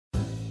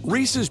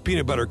Reese's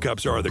peanut butter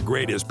cups are the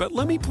greatest, but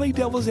let me play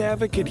devil's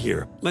advocate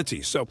here. Let's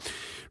see. So,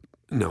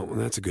 no,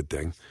 that's a good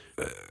thing.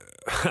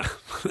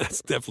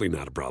 That's definitely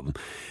not a problem.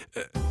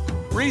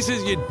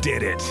 Reese's, you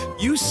did it.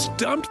 You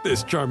stumped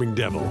this charming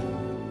devil.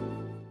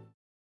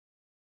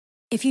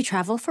 If you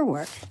travel for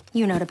work,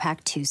 you know to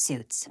pack 2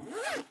 suits.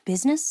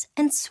 Business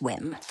and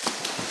swim.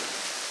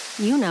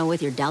 You know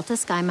with your Delta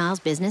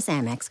SkyMiles Business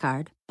Amex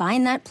card,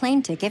 buying that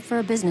plane ticket for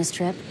a business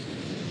trip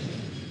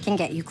can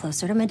get you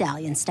closer to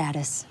medallion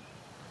status.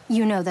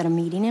 You know that a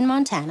meeting in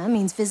Montana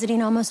means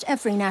visiting almost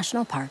every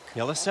national park.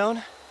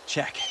 Yellowstone?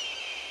 Check.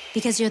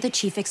 Because you're the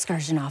chief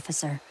excursion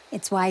officer.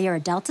 It's why you're a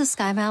Delta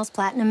SkyMiles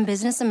Platinum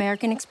Business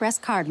American Express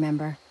card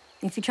member.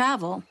 If you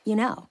travel, you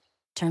know.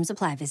 Terms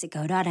apply. Visit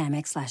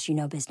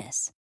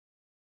go.amex/business.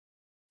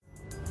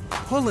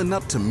 Pulling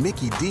up to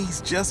Mickey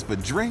D's just for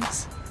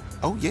drinks?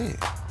 Oh yeah,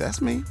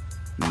 that's me.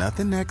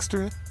 Nothing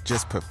extra,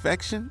 just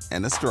perfection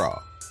and a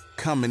straw.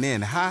 Coming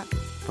in hot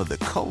for the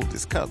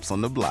coldest cups on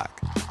the block.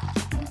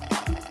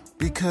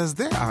 Because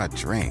there are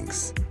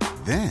drinks.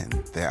 Then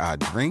there are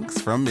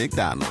drinks from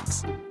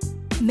McDonald's.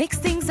 Mix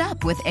things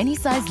up with any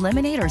size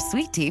lemonade or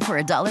sweet tea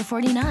for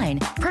 $1.49.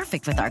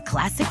 Perfect with our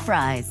classic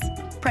fries.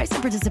 Price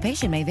and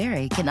participation may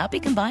vary. Cannot be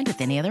combined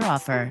with any other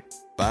offer.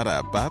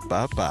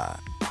 Ba-da-ba-ba-ba.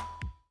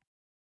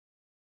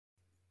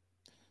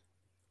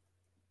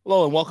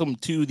 Hello and welcome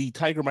to the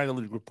Tiger Minor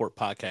League Report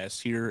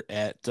podcast here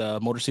at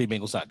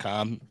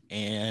MotorCityBengals.com,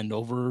 and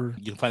over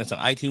you can find us on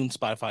iTunes,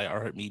 Spotify,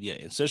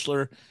 iHeartMedia, and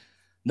Sishler.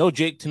 No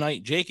Jake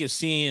tonight. Jake is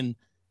seeing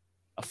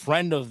a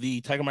friend of the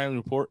Tiger Minor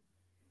League Report,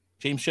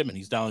 James Shipman.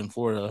 He's down in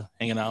Florida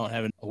hanging out and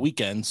having a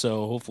weekend,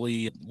 so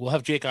hopefully we'll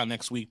have Jake on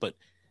next week. But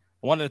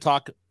I wanted to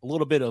talk a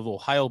little bit of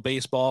Ohio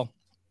baseball.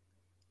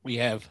 We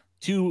have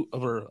 2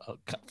 of our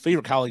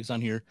favorite colleagues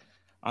on here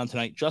on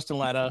tonight, Justin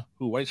Latta,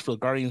 who writes for the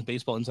Guardians,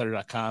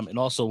 BaseballInsider.com, and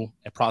also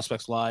at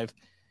Prospects Live,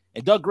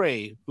 and Doug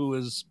Gray, who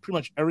is pretty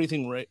much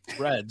everything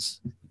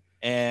Reds,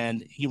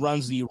 and he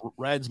runs the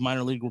Reds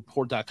Minor League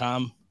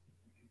Report.com,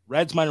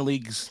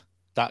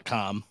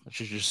 RedsMinorLeagues.com. I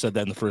should have just said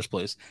that in the first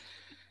place.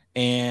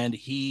 And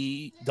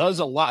he does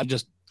a lot,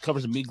 just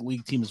covers the big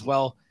league team as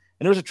well.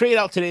 And there's a trade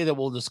out today that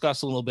we'll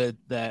discuss a little bit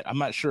that I'm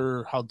not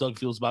sure how Doug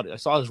feels about it. I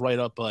saw his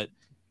write-up, but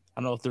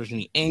I don't know if there's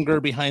any anger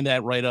behind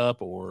that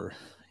write-up or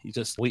he's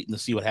just waiting to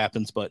see what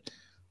happens. But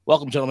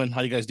welcome, gentlemen.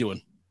 How you guys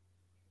doing?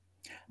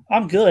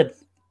 I'm good.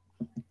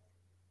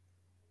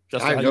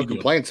 Justin, I have no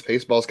complaints.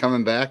 Baseball's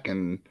coming back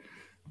and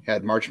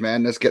had March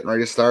Madness getting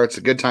ready to start. It's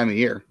a good time of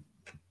year.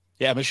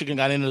 Yeah, Michigan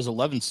got in as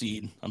 11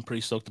 seed. I'm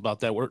pretty stoked about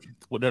that. What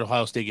did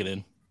Ohio State get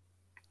in?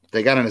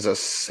 They got in as a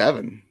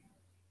 7.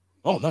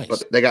 Oh, nice.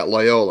 But they got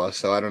Loyola,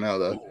 so I don't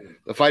know.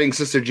 The Fighting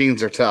Sister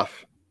Jeans are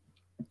tough.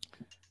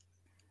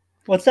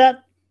 What's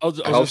that?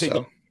 Doug, I was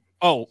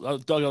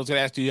going to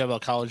ask, do you have a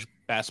college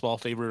basketball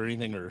favorite or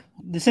anything? Or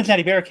The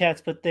Cincinnati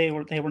Bearcats, but they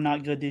were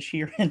not good this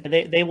year, and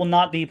they will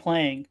not be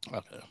playing.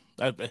 Okay.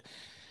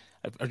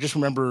 I just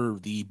remember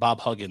the Bob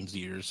Huggins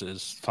years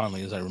as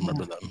fondly as I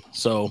remember them.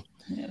 So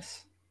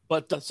yes.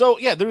 But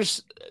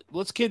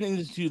let's get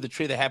into the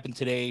trade that happened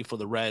today for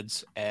the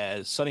Reds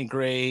as Sonny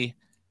Gray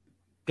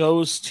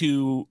goes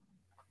to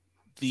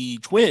the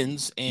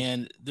Twins,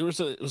 and it was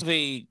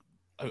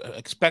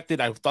expected.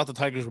 I thought the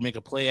Tigers would make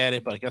a play at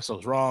it, but I guess I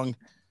was wrong.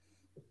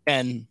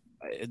 And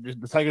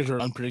the Tigers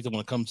are unpredictable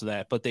when it comes to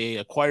that, but they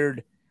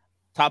acquired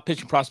top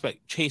pitching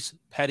prospect Chase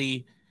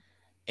Petty,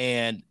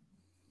 and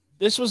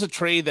this was a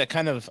trade that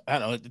kind of, I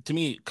don't know, to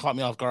me, caught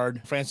me off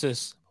guard.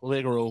 Francis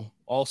Allegro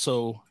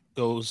also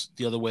goes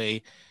the other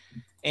way.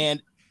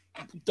 And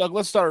Doug,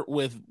 let's start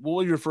with, what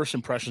were your first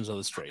impressions of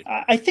this trade?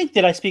 I think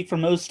that I speak for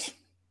most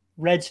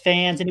Reds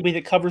fans, anybody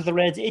that covers the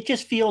Reds. It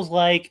just feels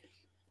like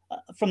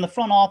from the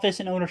front office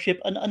and ownership,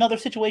 another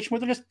situation where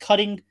they're just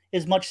cutting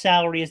as much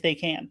salary as they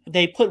can.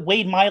 They put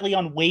Wade Miley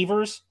on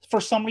waivers for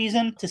some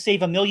reason to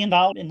save $1 million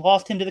and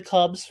lost him to the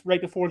Cubs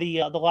right before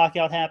the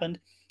lockout happened.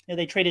 And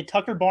they traded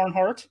Tucker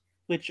Barnhart,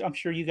 which I'm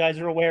sure you guys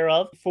are aware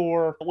of,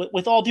 for,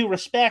 with all due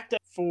respect,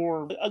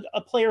 for a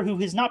player who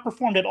has not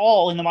performed at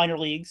all in the minor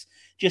leagues.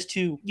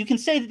 You can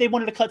say that they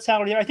wanted to cut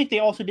salary there. I think they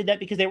also did that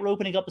because they were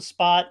opening up a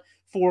spot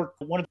for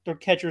one of their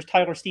catchers,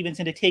 Tyler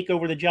Stevenson, to take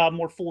over the job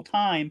more full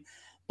time.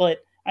 But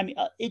I mean,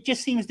 it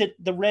just seems that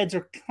the Reds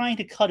are trying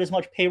to cut as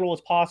much payroll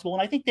as possible.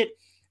 And I think that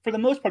for the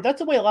most part, that's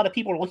the way a lot of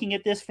people are looking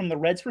at this from the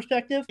Reds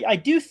perspective. I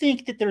do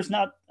think that there's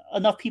not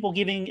enough people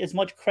giving as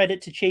much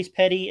credit to Chase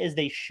Petty as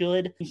they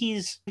should. He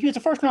was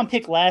a first-round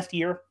pick last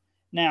year.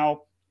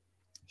 Now,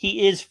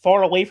 he is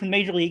far away from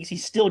major leagues.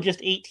 He's still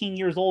just 18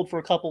 years old for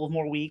a couple of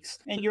more weeks.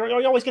 And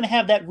you're always going to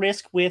have that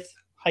risk with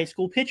high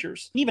school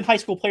pitchers, even high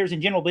school players in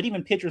general, but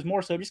even pitchers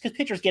more so, just because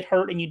pitchers get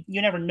hurt and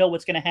you never know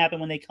what's going to happen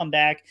when they come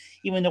back,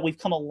 even though we've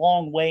come a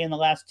long way in the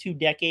last 2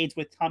 decades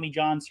with Tommy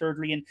John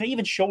surgery and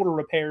even shoulder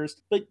repairs.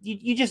 But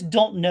you just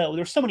don't know.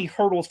 There's so many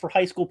hurdles for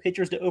high school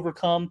pitchers to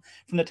overcome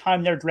from the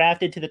time they're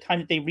drafted to the time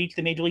that they reach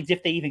the major leagues,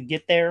 if they even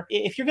get there.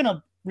 If you're going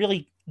to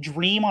really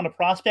dream on a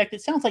prospect,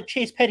 it sounds like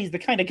Chase Petty's the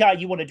kind of guy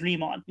you want to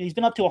dream on. He's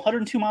been up to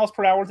 102 miles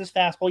per hour with his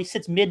fastball. He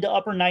sits mid to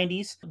upper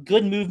 90s,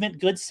 good movement,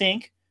 good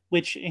sink.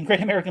 which in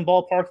Great American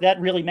Ballpark, that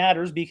really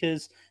matters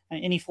because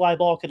any fly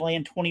ball could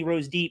land 20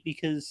 rows deep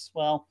because,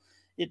 well,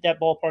 that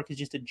ballpark is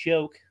just a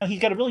joke.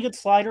 He's got a really good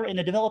slider and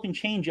a developing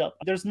changeup.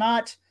 There's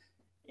not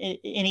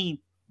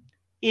any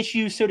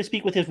issues, so to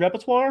speak, with his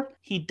repertoire.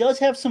 He does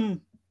have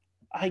some,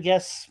 I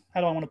guess,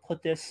 how do I want to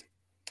put this?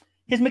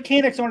 His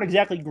mechanics aren't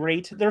exactly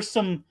great. There's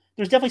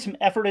definitely some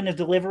effort in his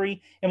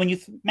delivery. And when you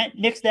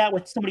mix that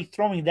with somebody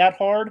throwing that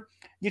hard,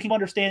 you can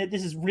understand that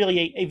this is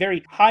really a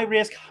very high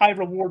risk, high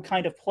reward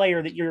kind of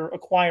player that you're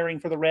acquiring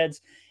for the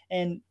Reds.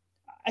 And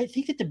I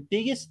think that the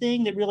biggest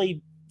thing that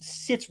really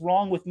sits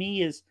wrong with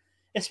me is,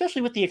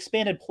 especially with the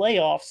expanded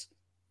playoffs,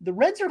 the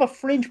Reds are a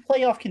fringe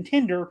playoff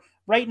contender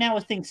right now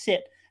as things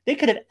sit. They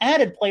could have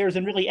added players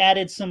and really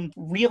added some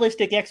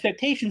realistic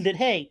expectations that,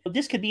 hey,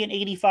 this could be an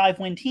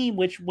 85-win team,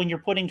 which when you're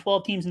putting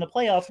 12 teams in the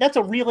playoffs, that's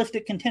a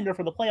realistic contender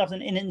for the playoffs.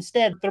 And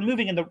instead, they're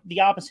moving in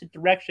the opposite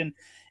direction.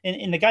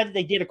 And the guy that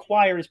they did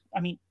acquire is, I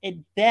mean, at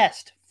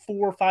best,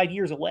 4 or 5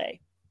 years away.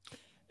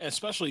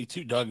 Especially,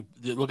 too, Doug,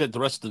 look at the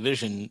rest of the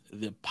division.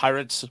 The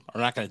Pirates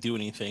are not going to do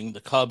anything. The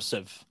Cubs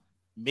have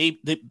I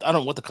don't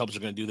know what the Cubs are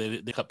going to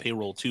do. They cut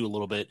payroll, too, a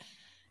little bit.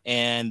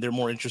 And they're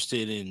more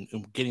interested in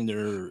getting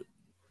their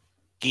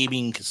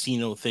gaming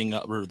casino thing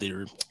up, or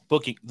their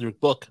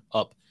book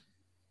up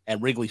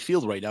at Wrigley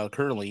Field right now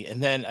currently.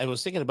 And then I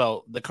was thinking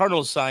about the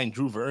Cardinals signed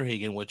Drew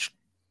Verhagen, which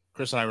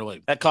Chris and I were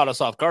like, that caught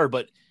us off guard,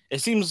 but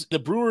it seems the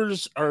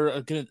Brewers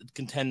are going to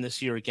contend this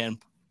year again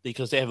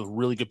because they have a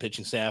really good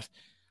pitching staff.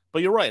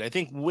 But you're right. I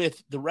think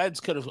with the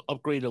Reds could have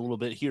upgraded a little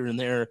bit here and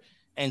there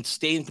and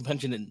stay in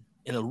contention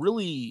in a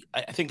really,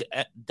 I think,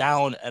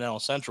 down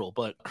NL Central.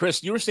 But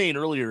Chris, you were saying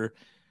earlier,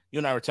 you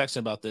and I were texting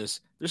about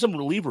this, there's some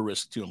reliever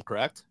risk to him,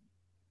 correct?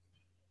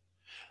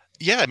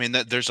 Yeah, I mean,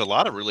 there's a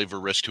lot of reliever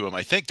risk to him.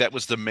 I think that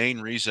was the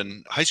main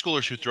reason. High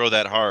schoolers who throw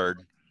that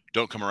hard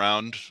don't come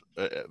around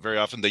very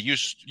often. They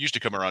used to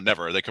come around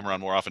never. They come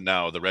around more often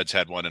now. The Reds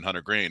had one in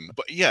Hunter Green.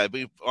 But yeah,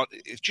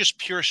 it's just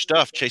pure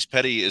stuff. Chase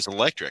Petty is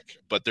electric,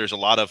 but there's a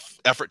lot of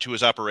effort to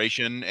his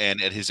operation, and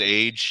at his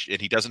age,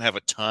 and he doesn't have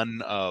a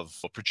ton of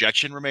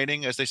projection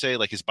remaining, as they say.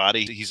 Like his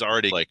body, he's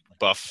already like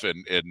buff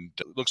and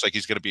looks like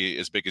he's going to be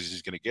as big as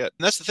he's going to get.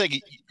 And that's the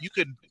thing.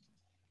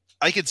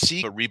 I could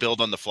see a rebuild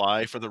on the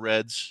fly for the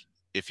Reds.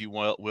 If you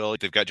will,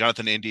 they've got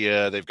Jonathan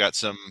India. They've got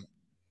some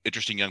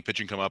interesting young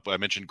pitching come up. I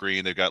mentioned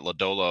Green. They've got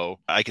Lodolo.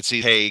 I could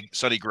see, hey,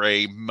 Sonny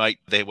Gray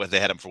they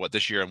had him for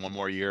this year and one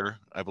more year,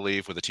 I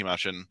believe, with a team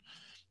option.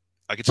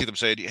 I could see them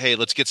saying, hey,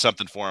 let's get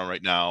something for him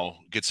right now.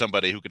 Get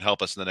somebody who can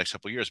help us in the next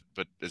couple of years.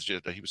 But as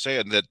he was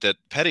saying, that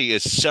Petty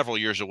is several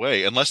years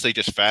away, unless they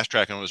just fast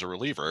track him as a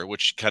reliever,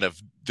 which kind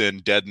of then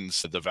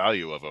deadens the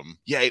value of him.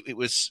 Yeah, it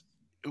was.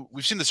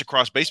 We've seen this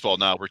across baseball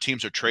now where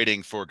teams are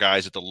trading for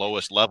guys at the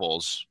lowest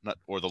levels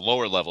or the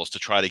lower levels to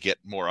try to get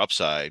more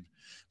upside.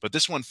 But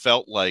this one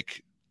felt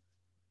like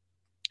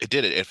it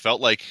did it. It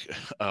felt like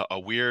a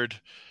weird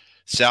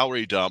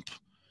salary dump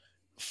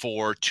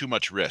for too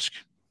much risk.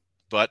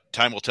 But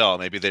time will tell.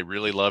 Maybe they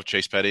really loved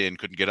Chase Petty and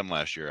couldn't get him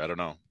last year. I don't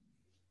know.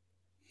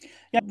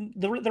 Yeah,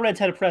 the Reds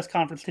had a press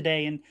conference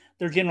today, and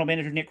their general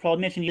manager, Nick Krall,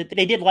 mentioned that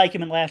they did like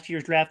him in last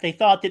year's draft. They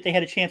thought that they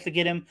had a chance to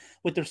get him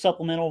with their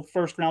supplemental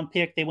first-round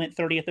pick. They went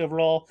 30th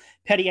overall.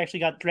 Petty actually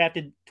got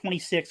drafted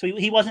 26th, so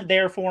he wasn't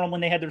there for them when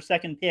they had their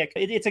second pick.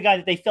 It's a guy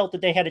that they felt that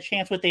they had a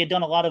chance with. They had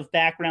done a lot of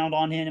background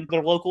on him.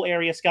 Their local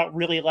area scout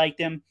really liked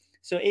him.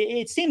 So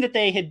it seemed that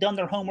they had done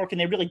their homework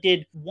and they really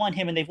did want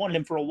him, and they've wanted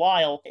him for a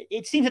while.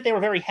 It seems that they were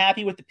very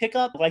happy with the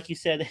pickup. Like you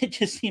said, it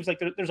just seems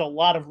like there's a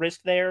lot of risk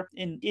there.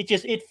 And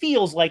it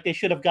feels like they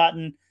should have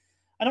gotten,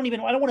 I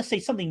don't want to say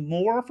something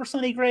more for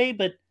Sonny Gray,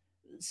 but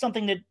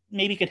something that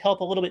maybe could help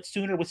a little bit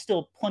sooner with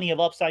still plenty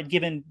of upside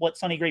given what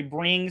Sonny Gray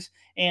brings,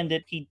 and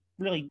that he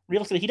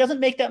realistically, he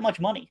doesn't make that much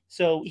money.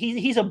 So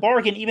he's a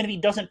bargain even if he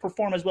doesn't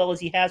perform as well as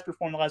he has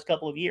performed the last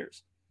couple of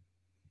years.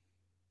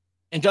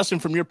 And Justin,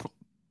 from your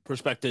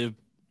perspective,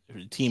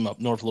 team up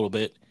north a little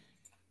bit,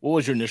 what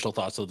was your initial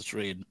thoughts of the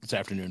trade this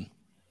afternoon?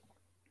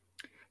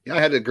 Yeah,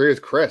 I had to agree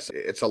with Chris.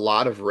 It's a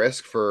lot of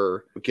risk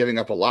for giving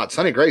up a lot.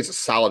 Sonny Gray is a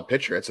solid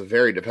pitcher. It's a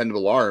very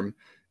dependable arm.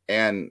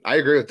 And I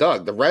agree with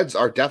Doug. The Reds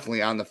are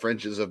definitely on the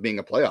fringes of being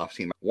a playoff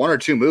team. One or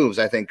two moves,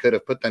 I think, could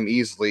have put them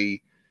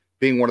easily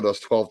being one of those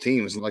 12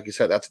 teams. And like you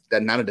said, that's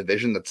not a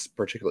division that's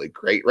particularly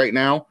great right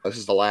now. This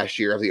is the last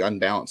year of the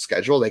unbalanced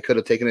schedule. They could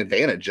have taken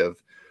advantage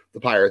of the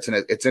Pirates.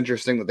 And it's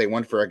interesting that they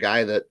went for a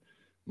guy that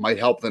might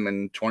help them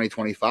in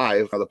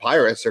 2025. The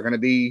Pirates are going to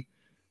be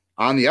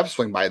on the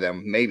upswing by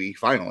them, maybe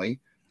finally.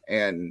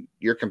 And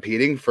you're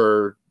competing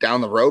for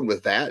down the road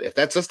with that. If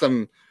that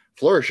system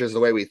flourishes the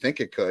way we think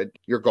it could,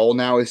 your goal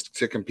now is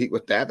to compete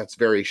with that. That's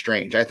very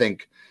strange.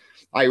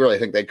 I really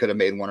think they could have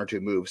made one or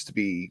two moves to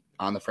be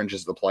on the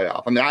fringes of the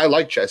playoff. I mean, I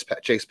like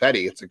Chase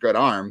Petty. It's a good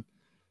arm.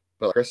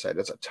 But like Chris said,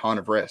 it's a ton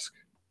of risk.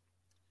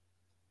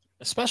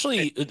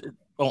 Especially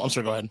I'm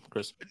sorry, go ahead,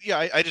 Chris.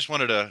 Yeah, I just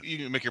wanted to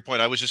you make your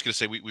point. I was just going to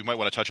say we might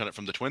want to touch on it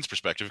from the Twins'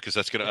 perspective because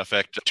that's going to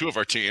affect two of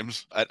our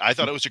teams. I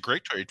thought it was a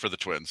great trade for the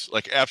Twins.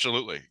 Like,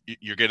 absolutely.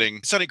 You're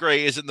getting Sonny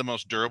Gray isn't the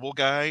most durable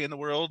guy in the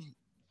world,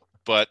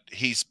 but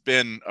he's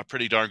been a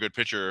pretty darn good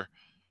pitcher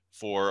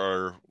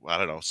for, I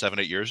don't know,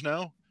 7-8 years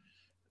now.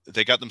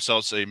 They got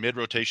themselves a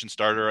mid-rotation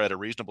starter at a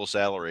reasonable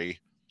salary,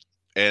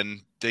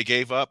 and they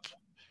gave up.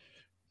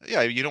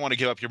 Yeah, you don't want to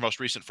give up your most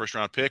recent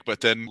first-round pick,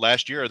 but then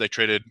last year they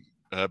traded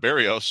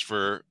Berrios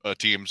for a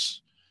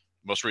team's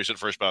most recent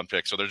first-round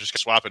pick. So they're just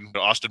swapping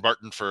Austin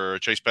Martin for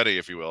Chase Petty,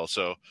 if you will.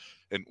 So,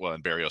 and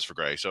Berrios for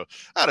Gray. So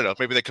I don't know.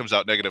 Maybe that comes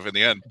out negative in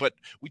the end. But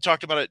we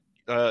talked about it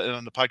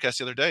on the podcast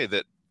the other day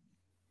that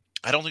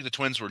I don't think the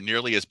Twins were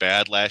nearly as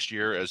bad last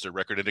year as their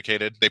record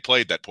indicated. They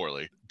played that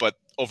poorly, but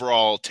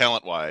overall,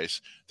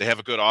 talent-wise, they have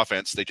a good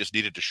offense. They just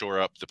needed to shore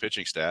up the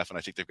pitching staff, and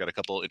I think they've got a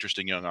couple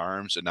interesting young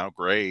arms, and now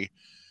Gray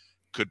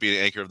could be the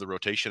anchor of the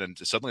rotation, and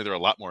suddenly they're a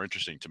lot more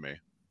interesting to me.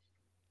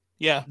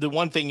 Yeah, the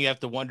one thing you have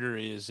to wonder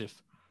is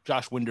if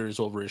Josh Winder is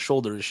over his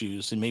shoulder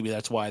issues, and maybe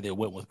that's why they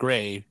went with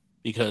Gray,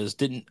 because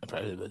I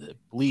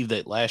believe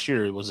that last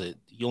year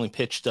he only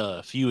pitched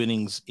a few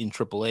innings in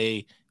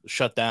AAA,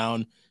 shut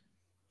down.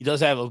 He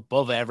does have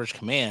above average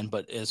command,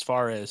 but as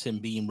far as him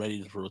being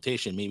ready for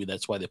rotation, maybe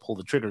that's why they pulled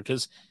the trigger.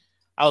 Because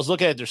I was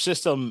looking at their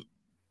system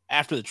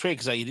after the trade,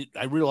 because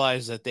I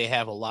realized that they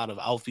have a lot of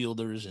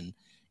outfielders and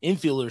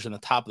infielders in the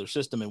top of their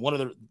system. And one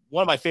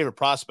of my favorite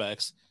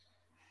prospects,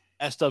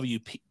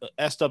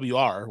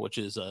 SWR, which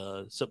is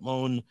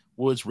Simone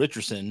Woods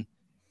Richardson.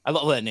 I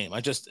love that name.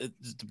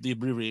 The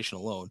abbreviation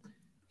alone.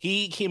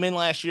 He came in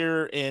last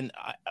year, and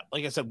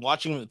like I said,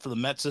 watching him for the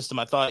Met system,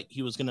 I thought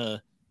he was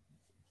gonna.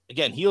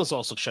 Again, he was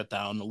also shut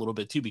down a little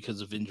bit too because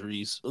of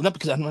injuries. Well, not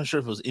because I'm not sure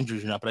if it was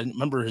injuries or not, but I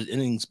remember his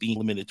innings being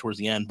limited towards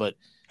the end. But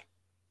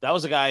that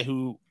was a guy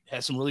who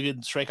has some really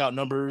good strikeout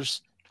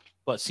numbers,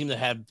 but seemed to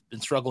have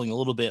been struggling a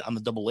little bit on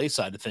the Double-A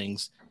side of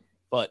things.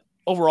 But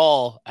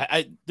overall,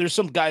 there's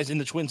some guys in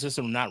the Twin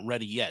system not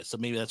ready yet, so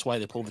maybe that's why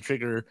they pulled the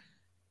trigger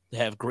to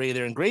have Gray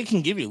there. And Gray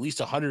can give you at least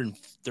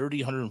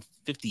 130,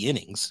 150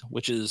 innings,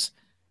 which is,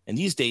 in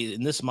these days,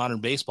 in this modern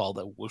baseball,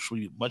 which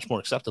would be much more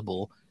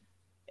acceptable.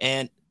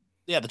 And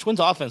yeah, the Twins'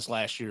 offense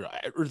last year,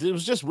 it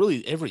was just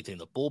really everything.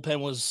 The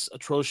bullpen was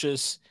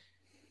atrocious.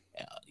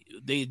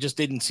 They just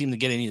didn't seem to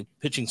get any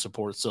pitching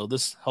support, so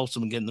this helps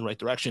them get in the right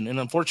direction. And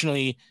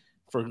unfortunately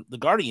for the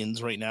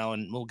Guardians right now,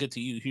 and we'll get to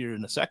you here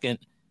in a second,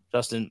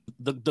 Justin,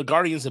 the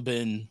Guardians have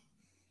been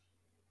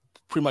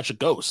pretty much a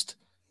ghost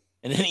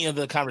in any of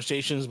the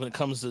conversations when it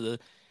comes to the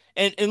 –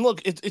 and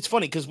look, it's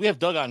funny because we have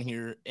Doug on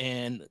here,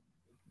 and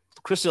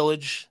Chris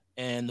Ilitch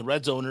and the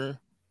Reds owner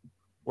 –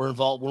 were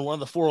involved. We're one of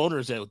the 4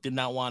 owners that did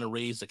not want to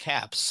raise the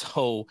cap.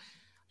 So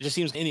it just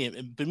seems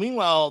Indian. But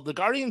meanwhile, the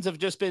Guardians have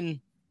just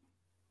been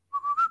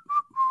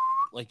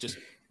like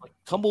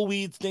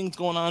tumbleweed things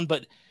going on.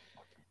 But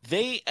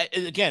they,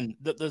 again,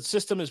 the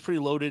system is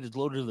pretty loaded. It's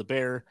loaded to the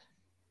bear.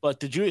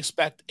 But did you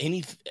expect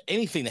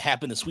anything to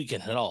happen this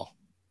weekend at all?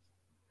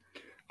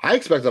 I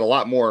expected a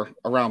lot more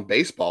around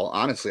baseball.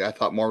 Honestly, I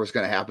thought more was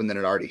going to happen than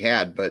it already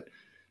had. But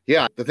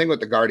yeah, the thing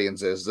with the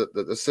Guardians is that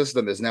the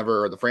system is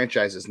never, the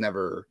franchise is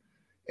never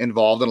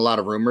involved in a lot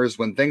of rumors.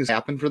 When things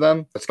happen for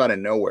them, it's out of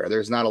nowhere.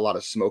 There's not a lot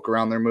of smoke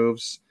around their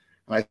moves.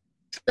 And I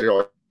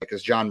think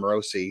because John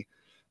Morosi,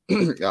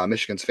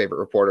 Michigan's favorite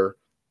reporter,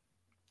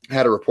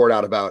 had a report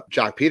out about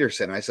Jock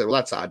Peterson. And I said, well,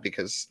 that's odd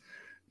because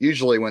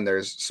usually when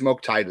there's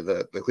smoke tied to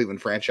the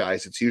Cleveland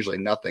franchise, it's usually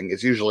nothing.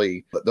 It's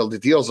usually the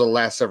deals that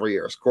last several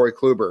years. Corey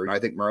Kluber, and I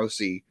think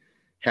Morosi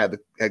had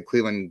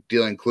Cleveland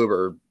dealing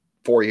Kluber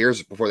 4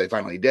 years before they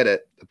finally did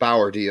it. The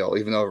Bauer deal,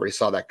 even though everybody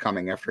saw that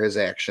coming after his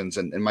actions,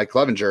 and Mike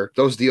Clevenger,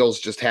 those deals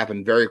just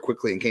happened very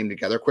quickly and came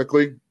together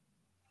quickly.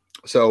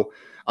 So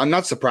I'm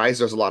not surprised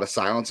there's a lot of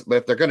silence, but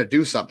if they're going to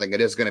do something, it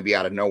is going to be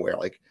out of nowhere.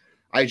 Like,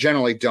 I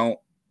generally don't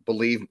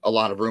believe a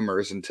lot of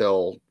rumors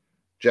until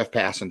Jeff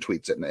Passan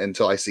tweets it,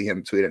 until I see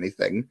him tweet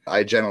anything.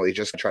 I generally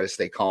just try to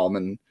stay calm,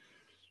 and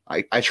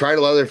I try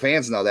to let other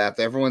fans know that if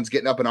everyone's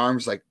getting up in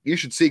arms, like, you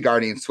should see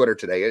Guardians Twitter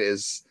today.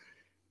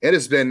 It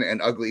has been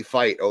an ugly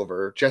fight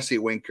over Jesse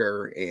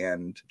Winker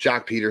and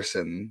Jock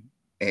Peterson,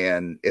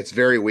 and it's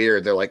very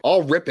weird. They're like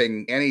all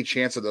ripping any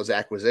chance of those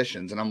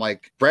acquisitions, and I'm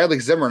like, Bradley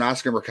Zimmer and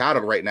Oscar Mercado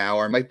right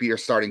now might be your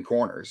starting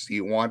corners. Do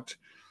you want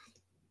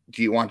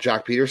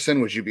Jock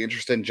Peterson? Would you be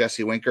interested in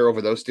Jesse Winker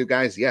over those two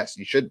guys? Yes,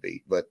 you should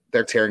be, but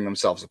they're tearing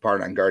themselves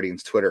apart on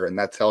Guardians Twitter, and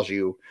that tells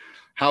you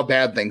how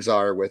bad things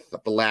are with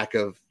the lack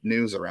of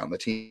news around the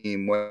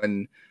team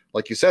when,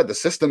 like you said, the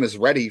system is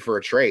ready for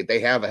a trade. They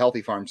have a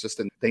healthy farm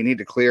system. They need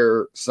to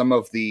clear some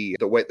of the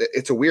way.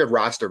 It's a weird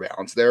roster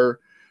balance. Their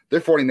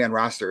 40-man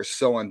roster is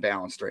so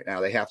unbalanced right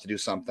now. They have to do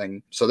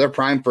something. So they're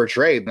primed for a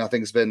trade.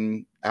 Nothing's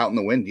been out in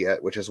the wind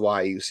yet, which is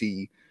why you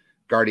see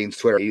Guardians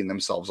Twitter eating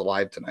themselves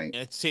alive tonight.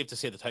 It's safe to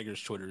say the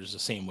Tigers Twitter is the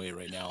same way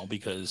right now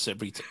because I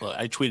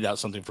tweeted out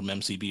something from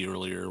MCB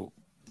earlier.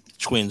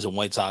 Twins and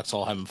White Sox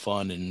all having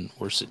fun, and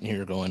we're sitting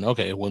here going,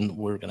 okay, when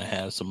we're going to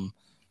have some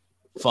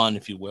fun,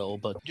 if you will.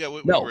 But yeah,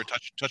 we were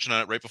touching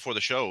on it right before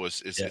the show. It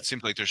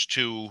seems like there's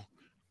two.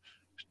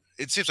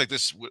 It seems like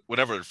this,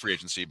 whenever free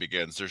agency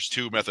begins, there's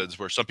two methods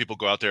where some people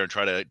go out there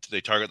and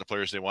they target the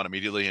players they want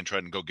immediately and try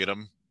and go get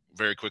them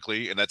very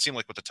quickly. And that seemed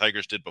like what the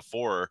Tigers did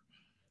before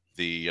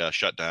the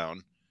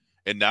shutdown.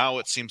 And now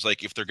it seems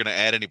like if they're going to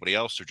add anybody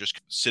else, they're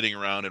just sitting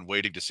around and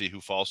waiting to see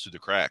who falls through the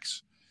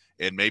cracks.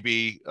 And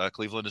maybe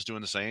Cleveland is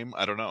doing the same.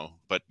 I don't know.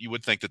 But you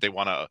would think that they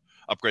want to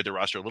upgrade their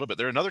roster a little bit.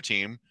 They're another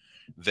team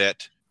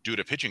that, due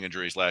to pitching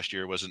injuries last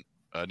year, wasn't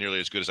nearly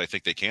as good as I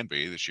think they can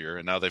be this year.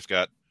 And now they've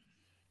got,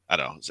 I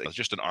don't know, it's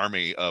just an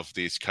army of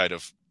these kind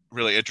of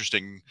really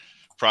interesting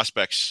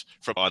prospects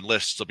from on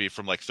lists. They'll be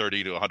from like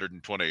 30 to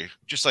 120,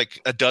 just like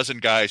a dozen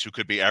guys who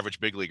could be average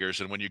big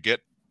leaguers. And when you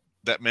get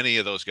that many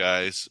of those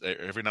guys,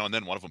 every now and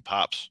then one of them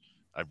pops.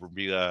 I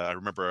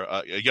remember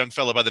a young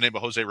fellow by the name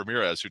of Jose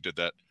Ramirez who did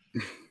that.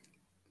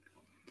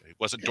 It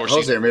wasn't Dorsey.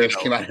 Jose Ramirez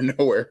came out of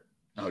nowhere.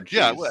 Oh, geez.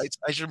 Yeah. Well,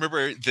 I just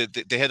remember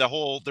that they had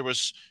there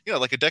was,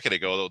 like a decade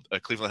ago,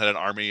 Cleveland had an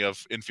army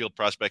of infield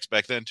prospects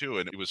back then too.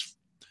 And it was,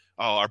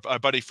 our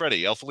buddy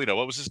Freddie Alfalino.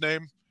 What was his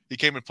name? He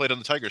came and played on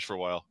the Tigers for a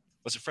while.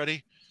 Was it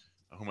Freddie?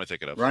 Who am I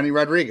thinking of? Ronnie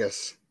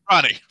Rodriguez.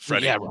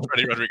 Freddie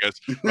Rodriguez.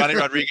 Ronnie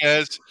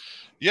Rodriguez.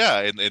 Yeah,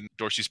 and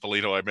Dorsey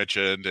Spallino I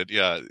mentioned,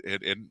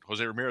 and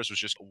Jose Ramirez was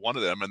just one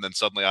of them, and then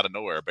suddenly out of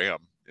nowhere, bam,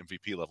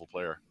 MVP level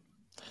player.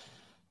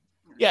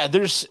 Yeah,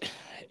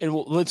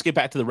 let's get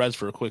back to the Reds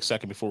for a quick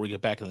second before we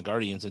get back to the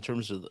Guardians in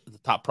terms of the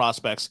top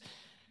prospects.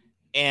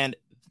 And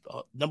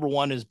number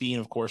one is being,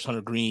 of course,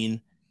 Hunter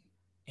Green,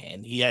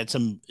 and he had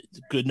some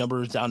good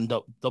numbers down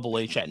in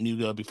Double-A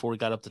Chattanooga before he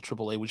got up to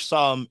Triple-A. We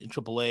saw him in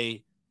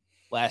Triple-A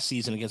last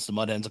season against the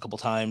Mud Hens a couple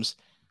times.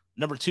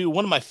 Number two,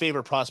 one of my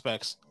favorite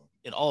prospects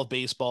in all of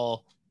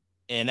baseball,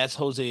 and that's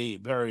Jose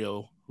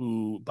Barrio,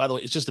 who, by the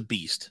way, is just a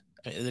beast.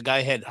 The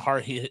guy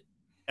he hit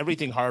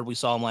everything hard. We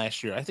saw him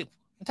last year. I think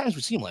how many times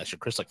we see him last year,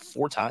 Chris? Like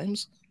 4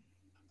 times.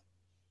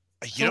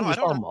 I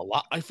saw him a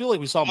lot. I feel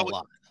like we saw him a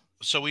lot.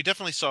 So we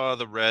definitely saw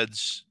the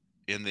Reds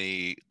in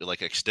the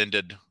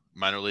extended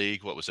minor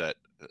league. What was that?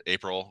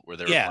 April, where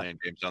they were playing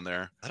games down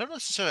there. I don't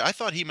necessarily. I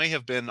thought he may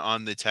have been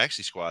on the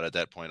taxi squad at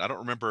that point. I don't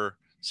remember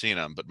seeing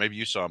him, but maybe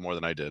you saw him more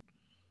than I did.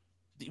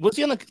 Was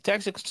he on the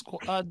taxi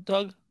squad,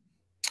 Doug?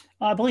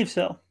 I believe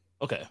so.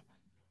 Okay.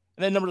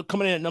 And then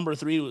coming in at number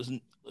 3 was,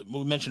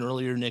 we mentioned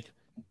earlier, Nick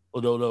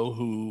Ododo,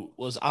 who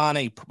was on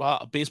a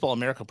Baseball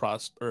America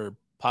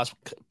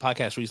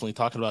podcast recently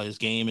talking about his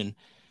game and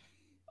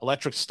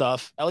electric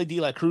stuff. Ellie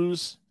De La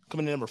Cruz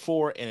coming in number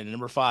 4, and at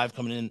number 5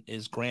 coming in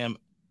is Graham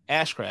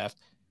Ashcraft.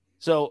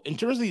 So in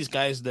terms of these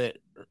guys that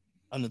are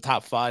on the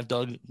top 5,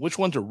 Doug, which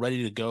ones are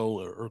ready to go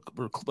or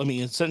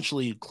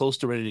essentially close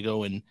to ready to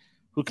go, and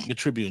who can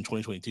contribute in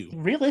 2022?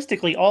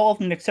 Realistically, all of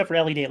them except for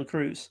Ellie De La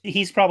Cruz.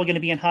 He's probably going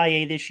to be in high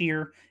A this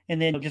year,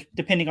 and then just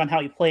depending on how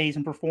he plays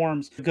and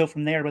performs, go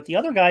from there. But the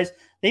other guys,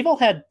 they've all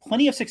had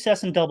plenty of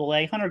success in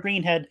Double-A. Hunter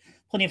Green had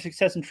plenty of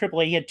success in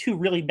Triple-A. He had 2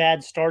 really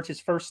bad starts. His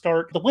first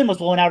start, the wind was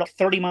blowing out at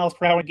 30 miles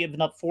per hour, giving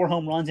up 4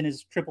 home runs in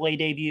his Triple-A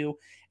debut.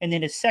 And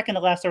then his second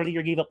to last start of the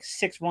year gave up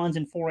 6 runs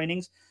in 4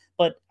 innings.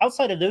 But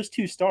outside of those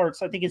 2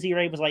 starts, I think his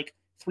ERA was like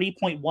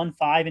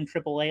 3.15 in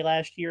Triple-A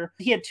last year.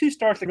 He had 2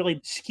 starts that really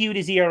skewed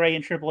his ERA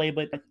in Triple-A,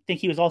 but I think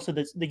he was also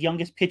the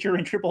youngest pitcher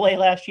in Triple-A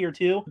last year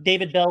too.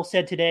 David Bell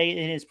said today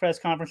in his press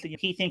conference that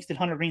he thinks that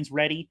Hunter Green's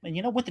ready.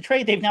 And with the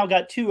trade, they've now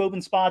got 2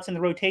 open spots in the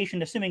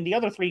rotation, assuming the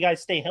other 3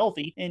 guys stay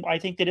healthy. And I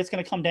think that it's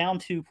going to come down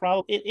to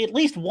probably at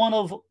least one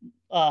of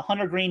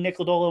Hunter Green, Nick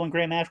Lodolo, and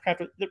Graham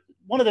Ashcraft.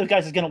 One of those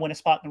guys is going to win a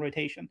spot in the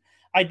rotation.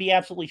 I'd be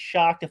absolutely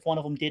shocked if one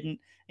of them didn't.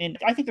 And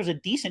I think there's a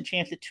decent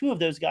chance that 2 of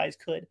those guys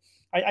could.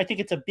 I think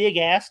it's a big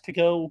ask to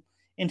go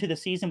into the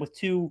season with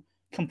 2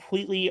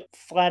 completely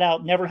flat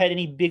out, never had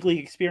any big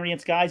league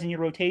experience guys in your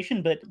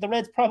rotation. But the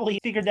Reds probably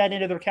figured that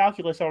into their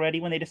calculus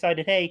already when they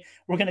decided, hey,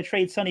 we're going to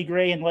trade Sonny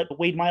Gray and let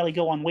Wade Miley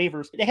go on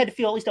waivers. They had to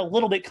feel at least a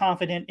little bit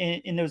confident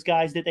in those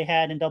guys that they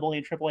had in Double-A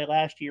and Triple-A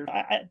last year.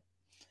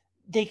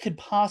 They could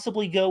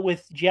possibly go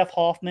with Jeff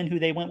Hoffman, who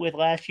they went with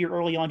last year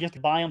early on, just to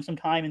buy him some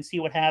time and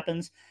see what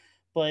happens.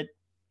 But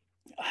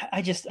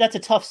that's a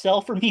tough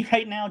sell for me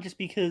right now, just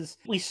because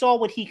we saw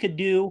what he could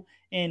do,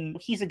 and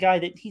he's a guy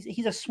that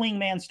he's a swing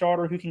man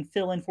starter who can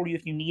fill in for you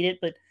if you need it.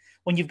 But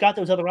when you've got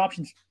those other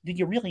options, do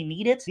you really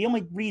need it? The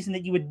only reason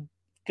that you would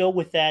go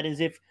with that is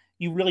if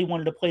you really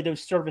wanted to play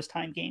those service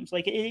time games.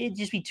 Like it'd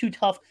just be too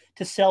tough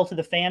to sell to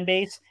the fan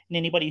base and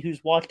anybody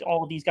who's watched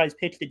all of these guys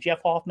pitch that Jeff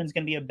Hoffman's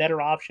going to be a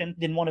better option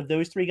than one of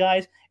those 3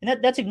 guys.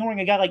 And that's ignoring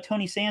a guy like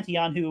Tony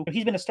Santillan, who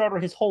he's been a starter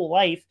his whole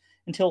life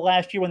until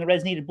last year when the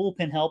Reds needed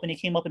bullpen help, and he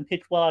came up and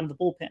pitched well out of the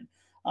bullpen.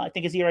 I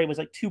think his ERA was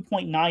like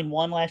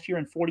 2.91 last year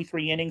in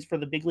 43 innings for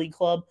the big league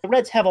club. The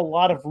Reds have a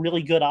lot of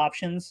really good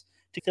options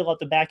to fill out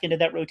the back end of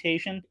that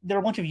rotation. They're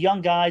a bunch of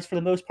young guys, for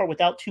the most part,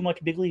 without too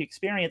much big league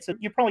experience. So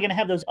you're probably going to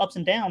have those ups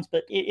and downs,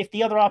 but if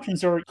the other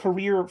options are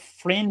career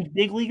fringe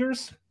big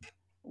leaguers,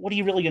 what are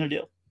you really going to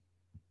do?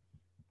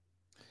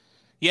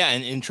 Yeah,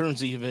 and in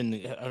terms of even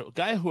a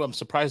guy who I'm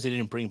surprised they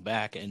didn't bring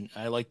back, and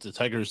I like the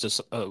Tigers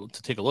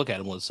to take a look at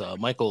him, was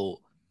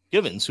Michael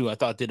Givens, who I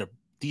thought did a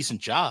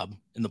decent job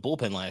in the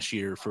bullpen last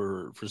year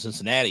for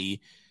Cincinnati.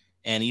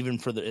 And even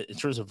in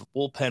terms of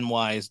bullpen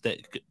wise,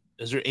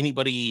 is there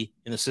anybody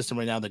in the system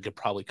right now that could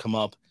probably come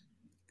up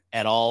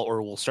at all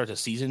or will start the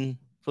season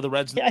for the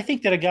Reds? I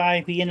think that a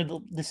guy who ended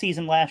the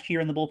season last year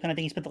in the bullpen, I think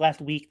he spent the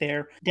last week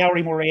there,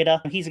 Dowry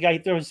Moreta. He's a guy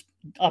who throws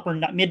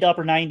mid to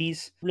upper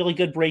 90s, really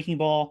good breaking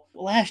ball.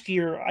 Last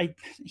year,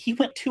 he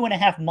went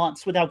 2.5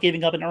 months without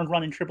giving up an earned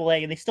run in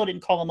AAA, and they still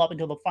didn't call him up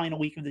until the final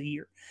week of the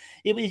year.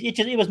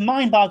 It was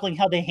mind-boggling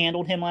how they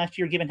handled him last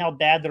year, given how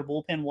bad their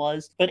bullpen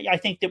was. But I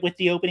think that with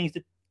the openings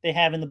that they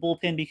have in the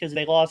bullpen, because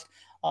they lost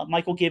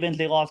Michael Gibbons,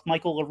 they lost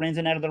Michael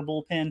Lorenzen out of their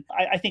bullpen.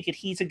 I think that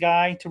he's a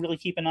guy to really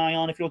keep an eye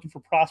on if you're looking for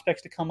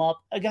prospects to come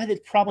up. A guy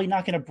that's probably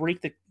not going to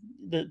break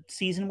the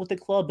season with the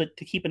club, but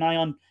to keep an eye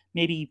on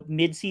maybe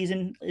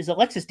mid-season is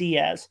Alexis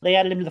Diaz. They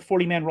added him to the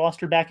 40-man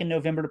roster back in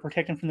November to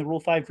protect him from the Rule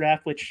 5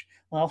 draft, which,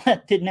 well,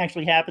 that didn't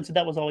actually happen, so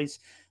that was always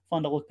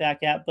fun to look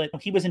back at. But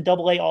he was in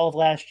Double-A all of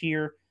last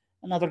year.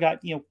 Another guy,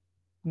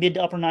 mid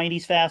to upper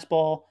 90s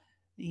fastball.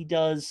 He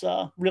does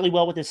really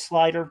well with his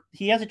slider.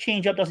 He has a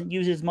changeup, doesn't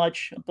use as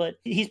much, but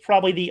he's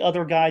probably the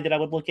other guy that I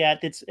would look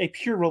at that's a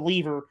pure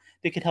reliever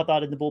that could help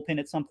out in the bullpen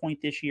at some point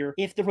this year.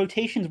 If the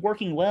rotation's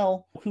working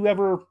well,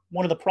 whoever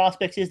one of the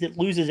prospects is that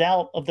loses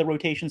out of the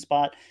rotation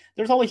spot,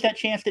 there's always that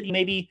chance that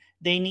maybe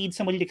they need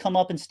somebody to come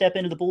up and step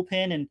into the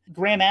bullpen. And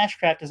Graham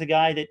Ashcraft is a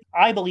guy that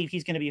I believe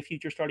he's going to be a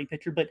future starting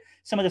pitcher, but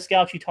some of the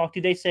scouts you talk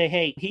to, they say,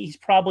 hey, he's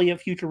probably a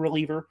future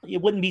reliever.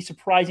 It wouldn't be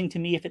surprising to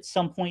me if at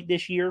some point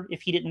this year,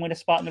 if he didn't win a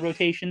spot in the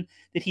rotation,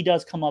 that he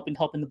does come up and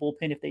help in the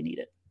bullpen if they need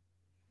it.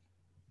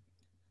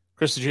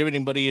 Chris, did you have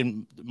anybody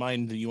in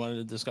mind that you wanted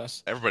to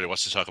discuss? Everybody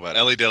wants to talk about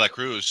Elly De La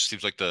Cruz.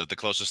 Seems like the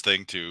closest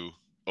thing to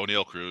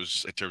O'Neill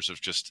Cruz in terms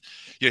of just,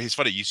 he's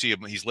funny. You see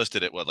him, he's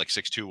listed at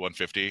 6'2",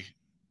 150,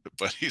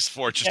 but he's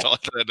 4 inches taller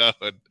than that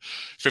now and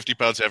 50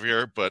 pounds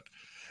heavier. But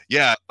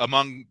yeah,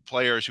 among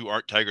players who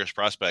aren't Tigers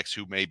prospects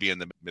who may be in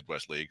the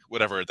Midwest League,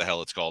 whatever the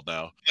hell it's called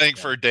now, playing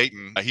for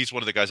Dayton, he's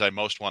one of the guys I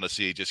most want to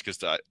see just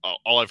because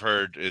all I've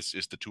heard is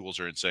the tools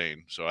are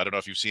insane. So I don't know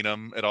if you've seen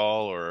him at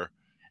all or...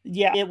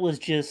 Yeah, it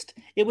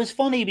was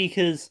funny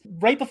because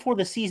right before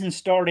the season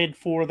started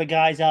for the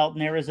guys out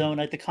in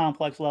Arizona at the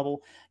complex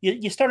level,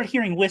 you started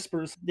hearing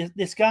whispers.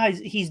 This guy's,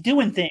 he's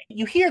doing things.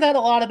 You hear that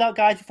a lot about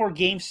guys before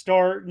games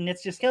start, and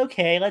it's just,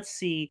 okay, let's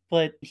see.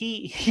 But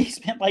he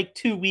spent like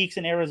 2 weeks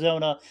in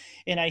Arizona,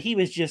 and he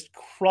was just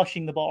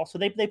crushing the ball. So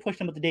they pushed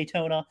him at the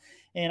Daytona,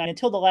 and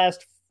until the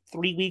last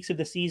 3 weeks of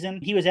the season,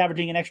 he was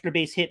averaging an extra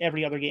base hit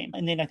every other game.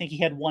 And then I think he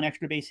had 1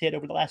 extra base hit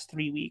over the last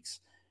 3 weeks.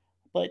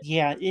 But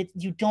yeah,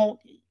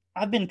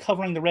 I've been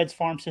covering the Reds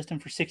farm system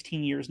for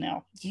 16 years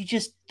now.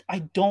 I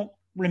don't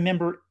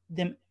remember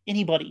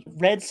anybody,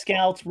 Reds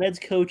scouts, Reds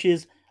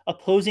coaches,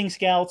 opposing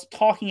scouts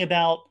talking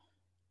about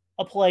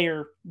a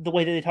player the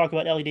way that they talk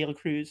about Elly De La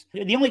Cruz.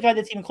 The only guy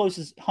that's even close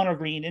is Hunter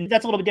Green. And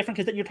that's a little bit different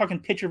because you're talking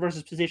pitcher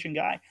versus position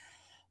guy.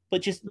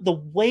 But just the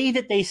way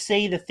that they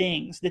say the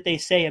things that they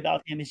say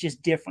about him is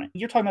just different.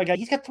 You're talking about a guy,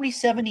 he's got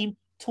 370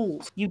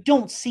 tools. You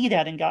don't see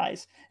that in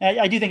guys. And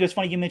I do think it was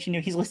funny you mentioned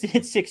he's listed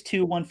at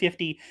 6'2",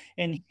 150,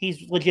 and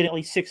he's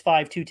legitimately 6'5",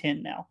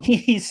 210 now.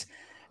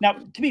 Now,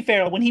 to be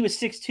fair, when he was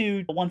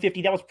 6'2",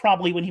 150, that was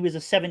probably when he was a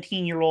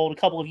 17-year-old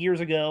a couple of years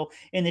ago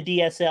in the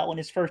DSL in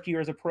his first year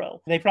as a pro.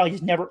 They probably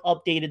just never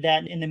updated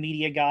that in the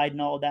media guide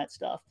and all of that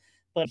stuff.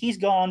 But he's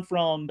gone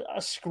from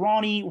a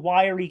scrawny,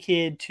 wiry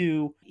kid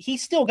to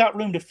he's still got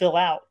room to fill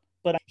out.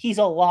 But he's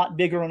a lot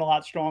bigger and a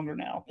lot stronger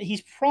now.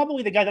 He's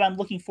probably the guy that I'm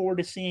looking forward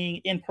to seeing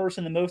in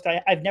person the most.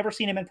 I've never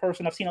seen him in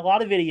person. I've seen a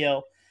lot of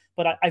video,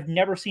 but I've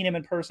never seen him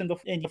in person.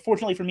 And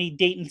fortunately for me,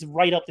 Dayton's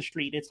right up the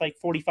street. It's like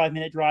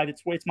 45-minute drive.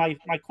 It's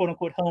my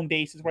quote-unquote home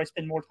base is where I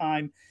spend more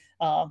time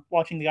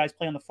watching the guys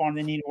play on the farm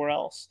than anywhere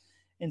else.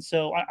 And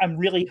so I'm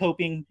really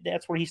hoping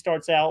that's where he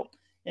starts out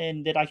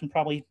and that I can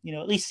probably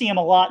at least see him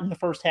a lot in the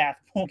first half.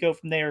 We'll go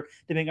from there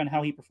depending on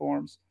how he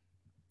performs.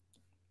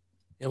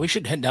 Yeah, we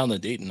should head down to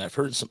Dayton. I've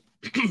heard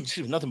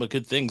nothing but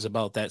good things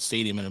about that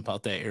stadium and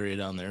about that area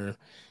down there.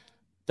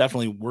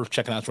 Definitely worth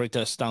checking out. It's right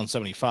down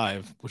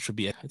 75, which would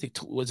be, I think,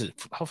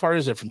 how far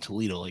is it from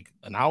Toledo? Like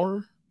an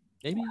hour,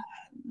 maybe?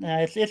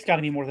 It's got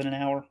to be more than an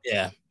hour.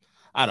 Yeah.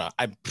 I don't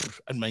know.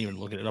 I'm not even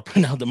looking it up right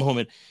now at the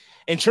moment.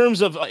 In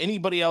terms of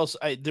anybody else,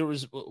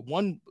 there's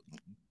one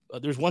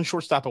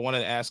shortstop I wanted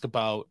to ask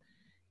about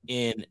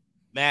in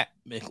Matt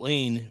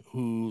McLean,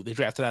 who they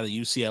drafted out of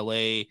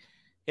UCLA.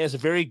 He has a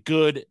very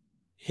good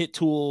hit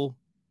tool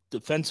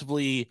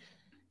defensively.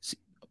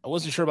 I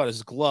wasn't sure about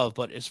his glove,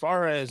 but as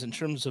far as in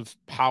terms of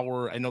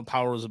power, I know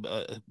power was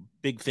a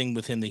big thing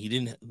with him, that he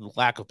didn't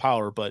lack of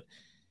power, but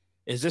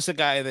is this a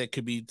guy that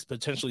could be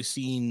potentially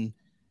seen,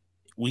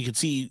 we could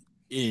see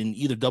in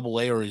either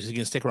Double-A, or is he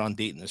going to stick around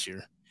Dayton this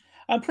year?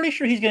 I'm pretty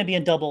sure he's going to be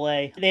in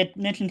Double-A. They had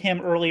mentioned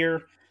him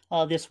earlier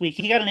this week.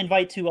 He got an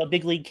invite to a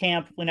big league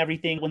camp when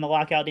the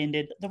lockout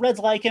ended. The Reds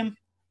like him,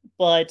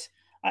 but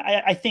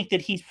I think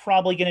that he's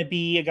probably going to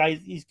be a guy,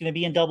 he's going to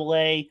be in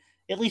Double-A,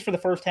 at least for the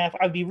first half.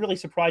 I'd be really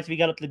surprised if he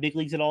got up to the big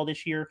leagues at all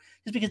this year,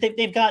 just because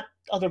they've got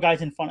other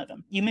guys in front of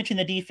him. You mentioned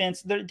the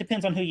defense. It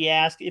depends on who you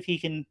ask if he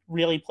can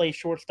really play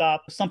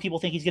shortstop. Some people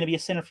think he's going to be a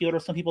center fielder.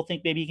 Some people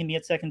think maybe he can be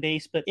at second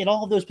base. But in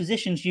all of those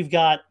positions, you've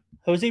got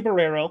Jose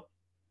Barrero,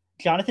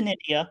 Jonathan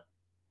India,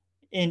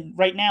 and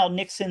right now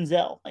Nick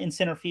Senzel in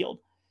center field.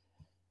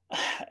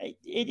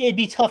 It'd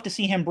be tough to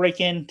see him break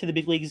into the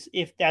big leagues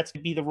if that's to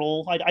be the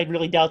role. I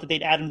really doubt that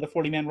they'd add him to the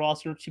 40-man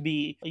roster to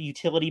be a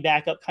utility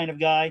backup kind of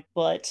guy,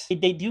 but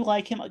they do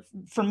like him.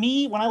 For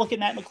me, when I look at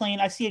Matt McLain,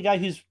 I see a guy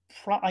who's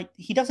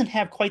he doesn't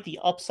have quite the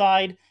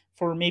upside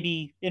for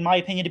maybe, in my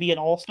opinion, to be an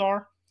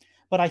all-star.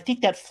 But I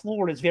think that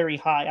floor is very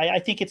high. I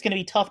think it's going to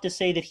be tough to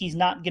say that he's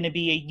not going to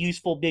be a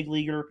useful big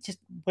leaguer. Just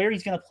where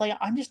he's going to play,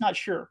 I'm just not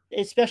sure,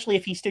 especially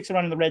if he sticks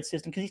around in the Red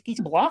system, because he's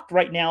blocked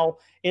right now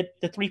at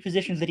the 3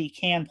 positions that he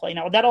can play.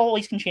 Now, that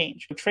always can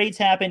change. Trades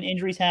happen,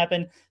 injuries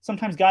happen.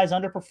 Sometimes guys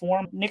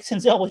underperform. Nick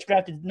Senzel was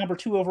drafted number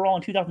 2 overall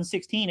in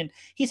 2016, and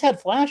he's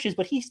had flashes,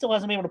 but he still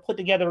hasn't been able to put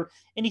together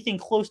anything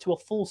close to a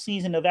full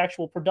season of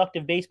actual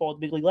productive baseball at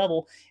the big league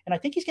level. And I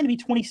think he's going to be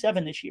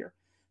 27 this year.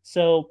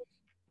 So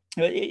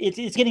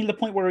it's getting to the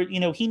point where,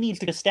 he needs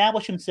to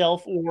establish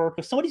himself, or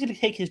if somebody's going to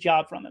take his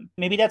job from him.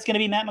 Maybe that's going to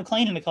be Matt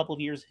McLain in a couple of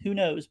years. Who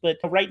knows? But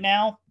right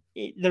now,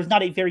 there's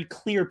not a very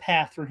clear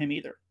path for him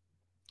either.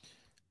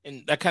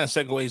 And that kind of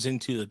segues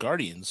into the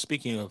Guardians.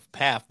 Speaking of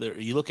path,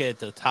 you look at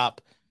the top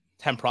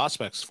 10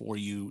 prospects for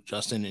you,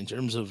 Justin, in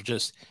terms of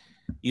just,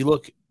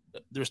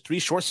 there's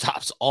 3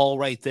 shortstops all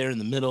right there in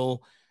the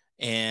middle.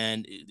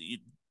 And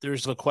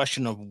there's a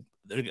question of,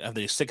 are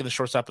they sticking the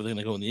shortstop, or are they going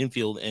to go in the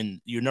infield?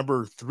 And your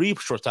number 3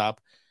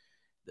 shortstop,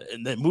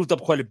 and that moved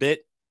up quite a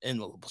bit,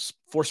 and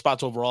 4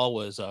 spots overall,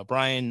 was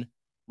Brian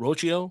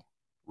Rocchio.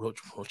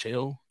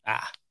 Rocchio.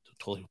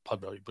 Totally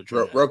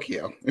butchered.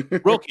 Rocchio.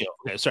 Rocchio.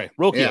 Okay, sorry,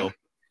 Rocchio. Yeah.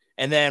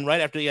 And then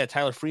right after, you had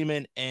Tyler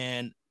Freeman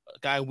and a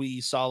guy we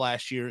saw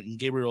last year in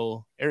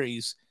Gabriel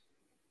Arias.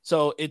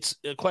 So it's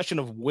a question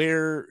of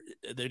where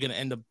they're going to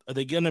end up. Are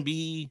they going to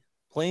be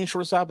playing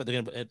shortstop?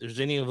 Is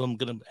any of them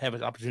going to have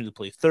an opportunity to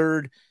play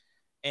third?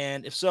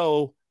 And if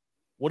so,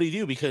 what do you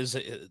do? Because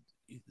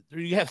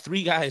you have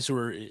 3 guys who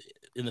are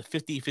in the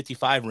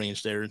 50-55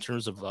 range there in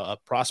terms of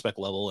prospect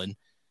level, and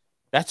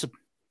that's a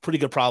pretty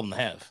good problem to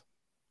have.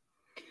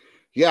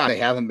 Yeah, they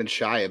haven't been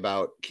shy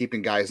about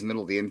keeping guys in the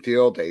middle of the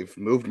infield. They've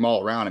moved them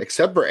all around,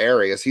 except for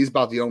Arias. He's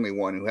about the only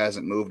one who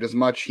hasn't moved as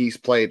much. He's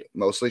played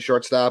mostly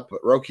shortstop,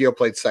 but Rocchio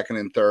played second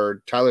and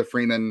third. Tyler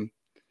Freeman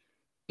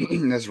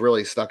has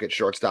really stuck at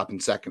shortstop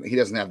and second. He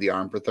doesn't have the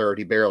arm for third.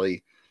 He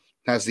barely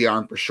has the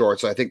arm for short.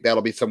 So I think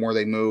that'll be somewhere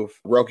they move.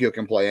 Rocchio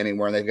can play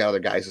anywhere, and they've got other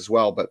guys as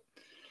well, but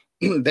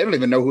they don't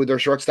even know who their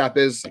shortstop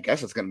is. I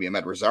guess it's going to be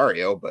Amed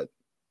Rosario, but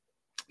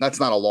that's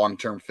not a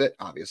long-term fit,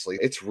 obviously.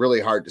 It's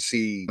really hard to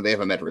see. They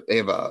have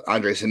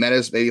Andres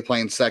Jimenez maybe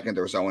playing second.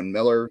 There's Owen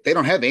Miller. They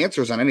don't have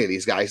answers on any of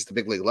these guys at the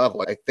big league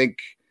level. I think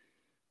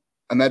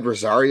Amed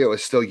Rosario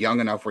is still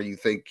young enough where you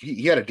think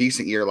he had a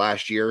decent year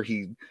last year.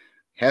 He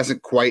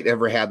hasn't quite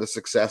ever had the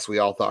success we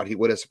all thought he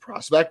would as a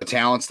prospect. The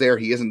talent's there.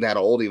 He isn't that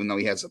old, even though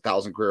he has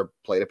 1,000 career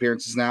plate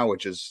appearances now,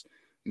 which is,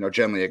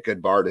 generally a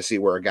good bar to see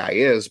where a guy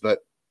is, but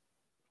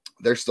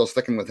they're still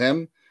sticking with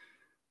him.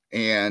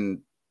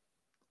 And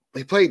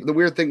the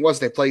weird thing was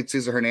they played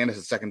Cesar Hernandez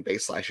at second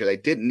base last year. They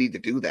didn't need to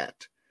do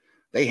that.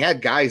 They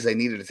had guys they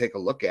needed to take a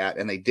look at,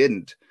 and they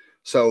didn't.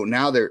 So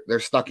now they're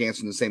stuck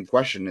answering the same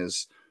question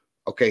is,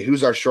 okay,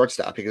 who's our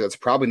shortstop? Because it's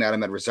probably not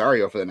Amed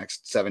Rosario for the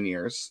next 7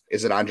 years.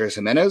 Is it Andres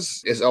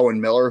Jimenez? Is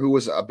Owen Miller, who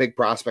was a big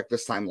prospect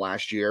this time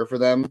last year for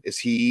them, is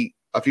he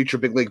a future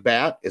big league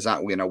bat? Is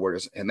not, where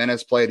does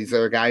Jimenez play? These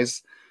other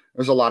guys,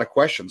 there's a lot of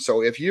questions.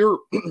 So if you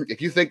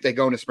think they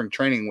go into spring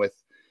training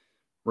with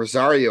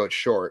Rosario at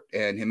short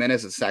and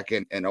Jimenez at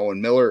second and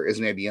Owen Miller is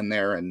maybe in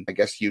there, and I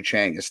guess Yu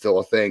Chang is still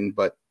a thing,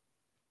 but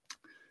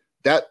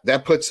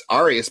that puts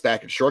Arias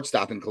back at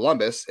shortstop in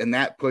Columbus, and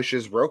that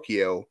pushes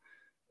Rocchio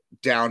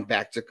down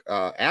back to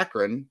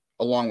Akron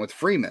along with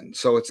Freeman.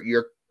 So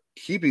you're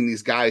keeping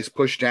these guys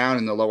pushed down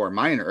in the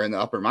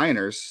upper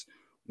minors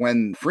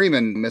when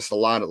Freeman missed a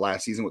lot of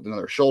last season with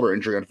another shoulder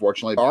injury,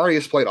 unfortunately.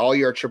 Arias played all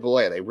year at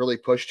AAA. They really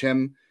pushed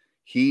him.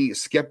 He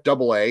skipped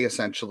AA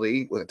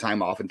essentially with a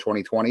time off in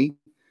 2020,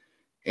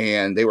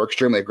 and they were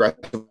extremely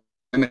aggressive.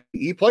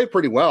 He played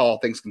pretty well, all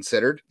things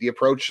considered. The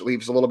approach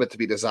leaves a little bit to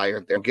be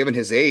desired there. Given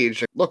his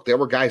age, look, there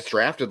were guys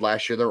drafted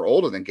last year that were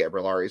older than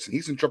Gabriel Arias, and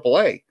he's in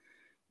AAA.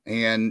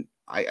 And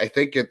I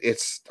think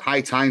it's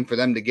high time for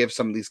them to give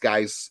some of these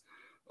guys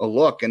a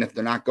look. And if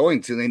they're not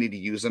going to, they need to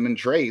use them in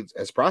trades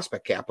as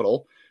prospect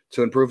capital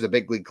to improve the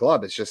big league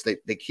club. It's just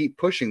they keep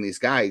pushing these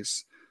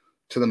guys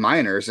to the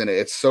minors, and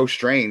it's so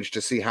strange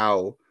to see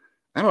how,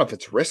 I don't know if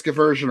it's risk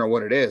aversion or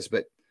what it is,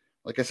 but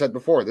like I said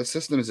before, this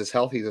system is as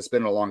healthy as it's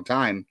been in a long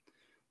time.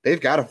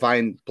 They've got to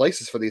find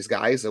places for these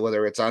guys,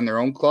 whether it's on their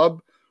own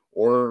club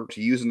or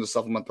to use them to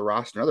supplement the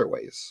roster in other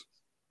ways.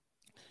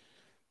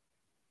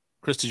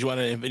 Chris, did you want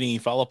to have any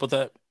follow-up with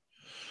that?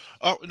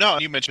 Oh, no,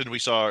 you mentioned we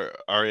saw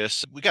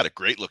Arias. We got a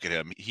great look at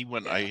him. He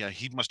went.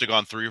 He must have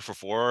gone 3 or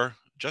 4.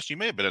 Just, you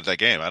may have been at that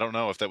game. I don't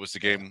know if that was the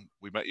game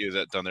we met you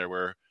that down there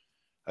where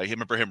I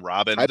remember him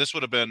robbing. This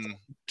would have been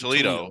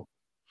Toledo.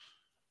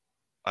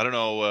 I don't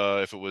know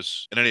if it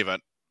was in any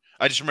event.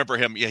 I just remember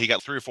him. Yeah, he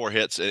got 3 or 4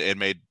 hits and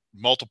made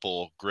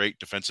multiple great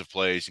defensive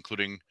plays,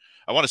 including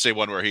I want to say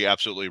one where he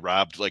absolutely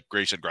robbed like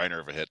Grayson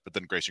Griner of a hit, but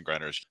then Grayson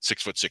Griner's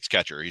 6'6"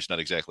 catcher. He's not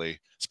exactly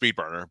speed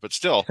burner, but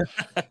still,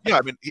 yeah.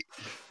 I mean,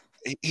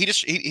 he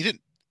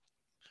didn't.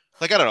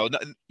 Like, I don't know.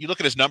 You look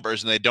at his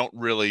numbers and they don't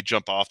really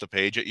jump off the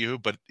page at you,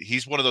 but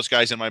he's one of those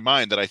guys in my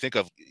mind that I think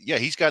of. Yeah,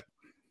 he's got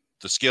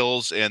the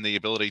skills and the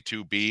ability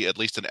to be at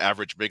least an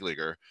average big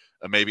leaguer.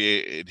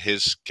 Maybe in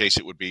his case,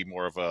 it would be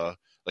more of a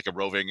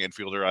roving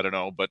infielder. I don't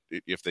know. But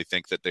if they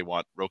think that they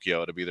want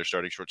Rocchio to be their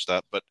starting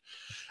shortstop, but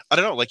I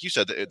don't know. Like you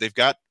said, they've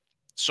got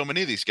so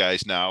many of these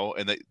guys now,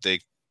 and they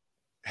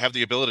have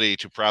the ability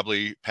to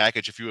probably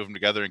package a few of them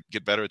together and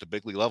get better at the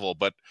big league level,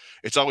 but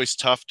it's always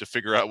tough to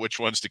figure out which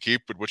ones to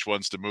keep and which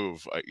ones to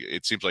move.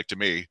 It seems like to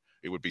me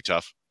it would be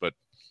tough, but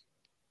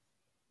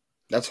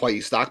that's why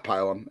you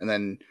stockpile them. And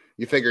then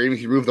you figure even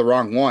if you move the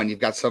wrong one, you've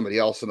got somebody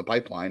else in the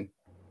pipeline.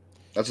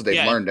 That's what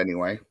they've learned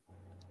anyway.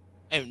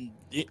 And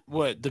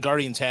what the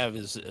Guardians have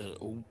is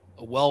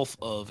a wealth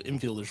of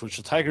infielders, which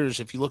the Tigers,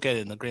 if you look at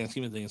it in the grand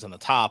scheme of things, on the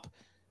top.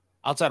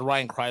 Outside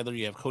Ryan Kreidler,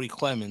 you have Cody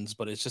Clemens,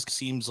 but it just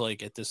seems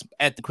like at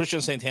the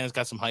Christian Santana's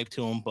got some hype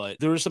to him. But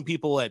there are some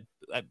people at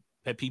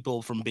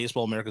people from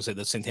Baseball America say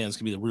that Santana's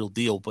gonna be the real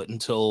deal. But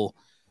until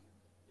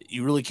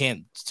you really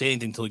can't say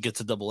anything until he gets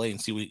to Double A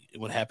and see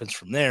what happens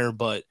from there.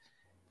 But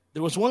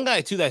there was one guy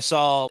too that I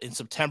saw in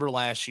September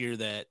last year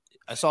that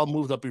I saw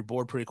moved up your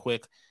board pretty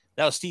quick.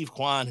 That was Steve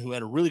Kwan, who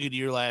had a really good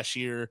year last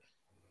year.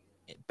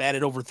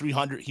 Batted over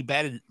 300. He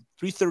batted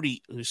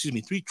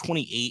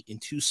 328 in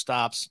 2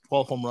 stops,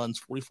 12 home runs,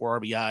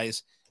 44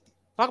 RBIs.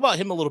 Talk about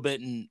him a little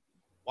bit and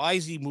why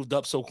has he moved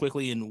up so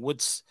quickly, and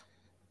what's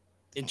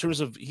in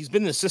terms of he's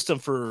been in the system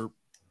for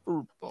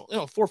 4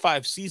 or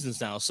 5 seasons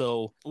now.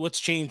 So what's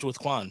changed with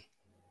Kwan?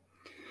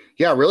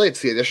 Yeah, really,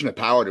 it's the addition of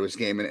power to his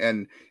game,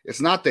 and it's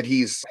not that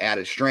he's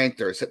added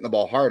strength or is hitting the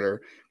ball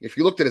harder. If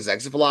you looked at his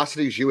exit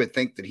velocities, you would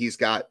think that he's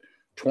got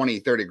 20,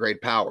 30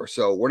 grade power.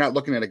 So we're not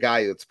looking at a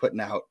guy that's putting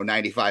out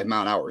 95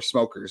 mile an hour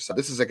smokers.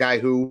 This is a guy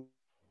who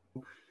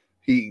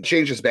he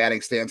changed his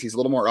batting stance. He's a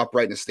little more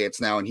upright in his stance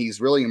now, and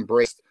he's really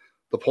embraced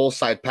the pull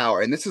side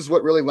power. And this is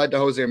what really led to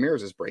Jose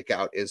Ramirez's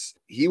breakout. Is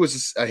he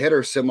was a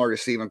hitter similar to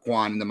Stephen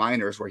Kwan in the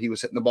minors, where he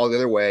was hitting the ball the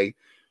other way,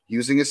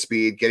 using his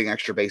speed, getting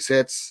extra base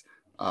hits.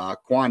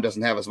 Kwan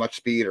doesn't have as much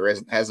speed or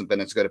hasn't been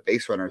as good a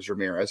base runner as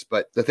Ramirez.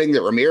 But the thing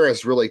that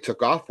Ramirez really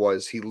took off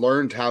was he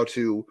learned how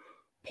to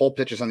pull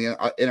pitches on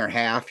the inner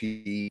half.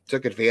 He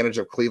took advantage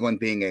of Cleveland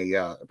being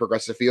a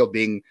progressive field,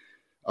 being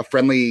a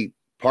friendly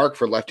park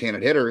for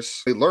left-handed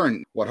hitters. He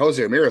learned what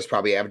Jose Ramirez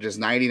probably averages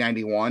 90,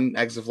 91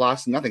 exit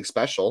velocity, nothing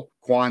special.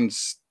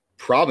 Kwan's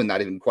probably not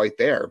even quite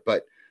there,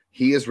 but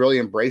he has really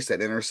embraced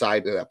that inner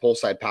side, that pull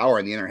side power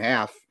in the inner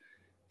half,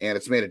 and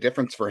it's made a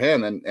difference for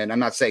him. And I'm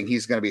not saying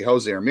he's going to be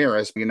Jose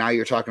Ramirez, but now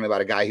you're talking about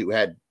a guy who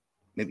had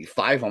maybe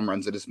 5 home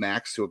runs at his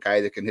max to a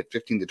guy that can hit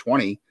 15 to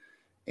 20,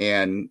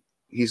 and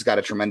he's got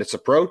a tremendous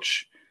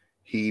approach.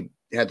 He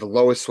had the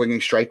lowest swinging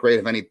strike rate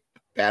of any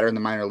batter in the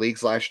minor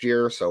leagues last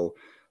year, so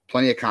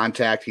plenty of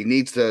contact. He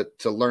needs to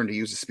learn to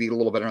use the speed a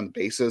little better on the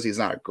bases. He's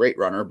not a great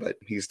runner, but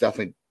he's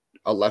definitely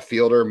a left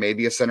fielder,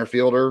 maybe a center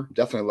fielder,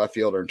 definitely a left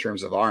fielder in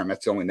terms of arm.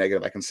 That's the only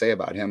negative I can say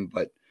about him.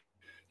 But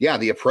yeah,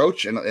 the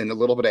approach and a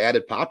little bit of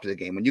added pop to the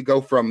game. When you go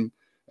from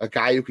a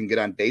guy who can get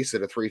on base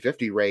at a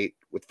 350 rate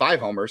with 5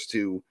 homers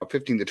to a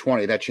 15 to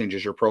 20, that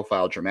changes your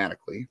profile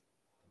dramatically.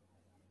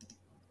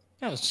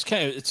 Yeah, it's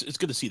it's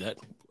good to see that.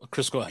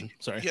 Chris, go ahead.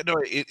 Sorry. Yeah,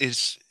 no,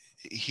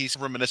 he's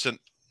reminiscent,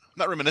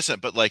 not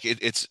reminiscent, but like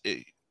it's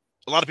a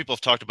lot of people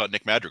have talked about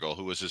Nick Madrigal,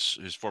 who was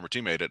his former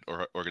teammate at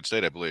Oregon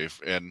State, I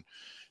believe. And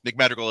Nick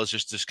Madrigal is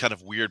just this kind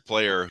of weird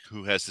player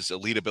who has this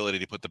elite ability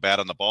to put the bat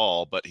on the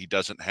ball, but he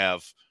doesn't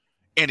have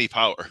any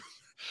power.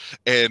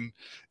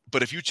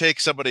 But if you take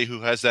somebody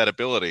who has that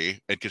ability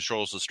and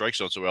controls the strike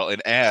zone so well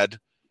and add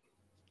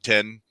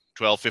 10,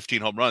 12,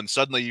 15 home runs,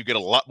 suddenly you get a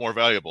lot more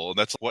valuable. And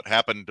that's what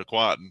happened to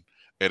Kwan.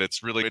 And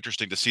it's really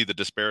interesting to see the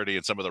disparity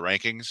in some of the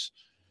rankings.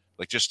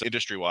 Like just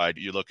industry-wide,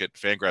 you look at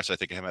Fangraphs, I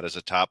think him as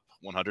a top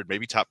 100,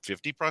 maybe top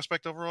 50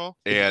 prospect overall.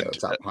 And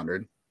top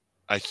 100.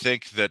 I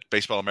think that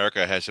Baseball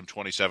America has him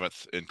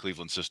 27th in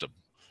Cleveland's system.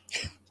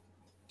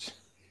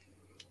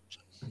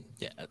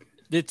 Yeah,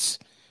 it's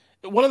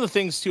one of the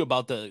things, too,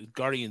 about the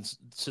Guardians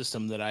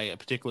system that I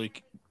particularly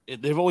 –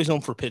 they've always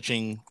known for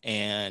pitching,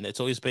 and it's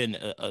always been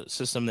a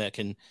system that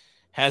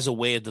has a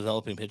way of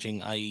developing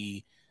pitching,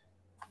 i.e.,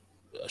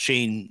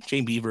 Shane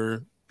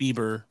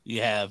Bieber,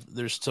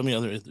 there's so many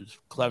other, there's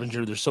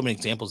Clevenger, there's so many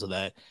examples of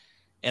that.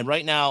 And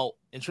right now,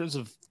 in terms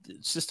of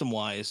system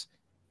wise,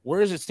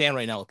 where does it stand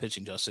right now with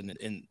pitching, Justin?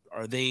 And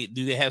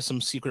do they have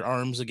some secret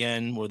arms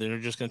again, where they're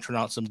just going to turn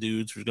out some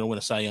dudes who's going to win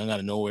a Cy Young out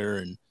of nowhere,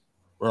 and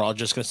we're all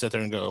just going to sit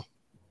there and go,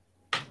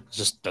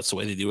 that's the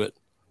way they do it?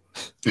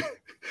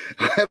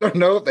 I don't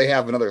know if they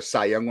have another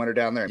Cy Young winner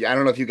down there. I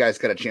don't know if you guys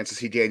got a chance to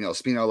see Daniel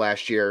Espino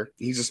last year.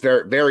 He's just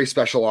very, very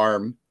special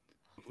arm.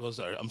 Well,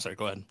 sorry. I'm sorry.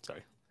 Go ahead.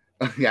 Sorry.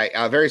 Yeah,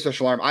 a very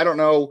special arm. I don't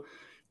know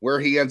where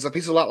he ends up.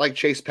 He's a lot like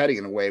Chase Petty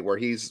in a way, where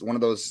he's one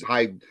of those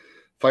high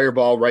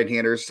fireball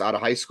right-handers out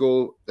of high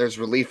school. There's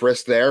relief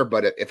risk there,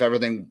 but if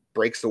everything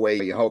breaks the way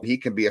you hope, he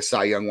can be a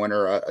Cy Young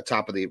winner, a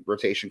top of the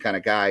rotation kind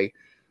of guy.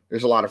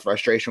 There's a lot of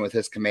frustration with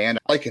his command.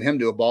 I liken him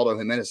to Ubaldo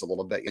Jimenez a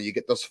little bit. You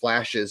get those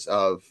flashes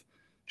of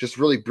just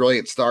really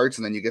brilliant starts,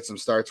 and then you get some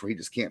starts where he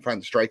just can't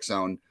find the strike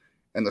zone,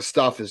 and the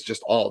stuff is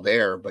just all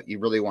there, but you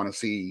really want to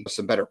see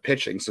some better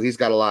pitching. So he's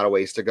got a lot of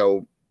ways to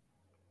go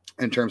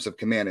in terms of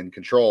command and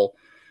control.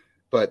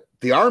 But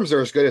the arms are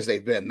as good as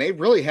they've been. They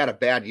really had a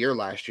bad year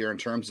last year in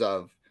terms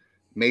of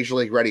major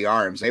league ready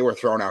arms. They were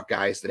throwing out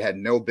guys that had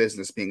no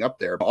business being up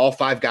there. All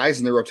 5 guys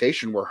in the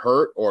rotation were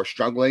hurt or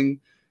struggling,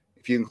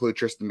 if you include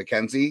Tristan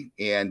McKenzie,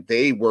 and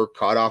they were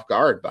caught off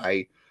guard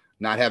by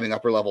not having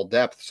upper level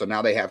depth. So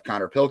now they have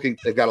Connor Pilking.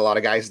 They've got a lot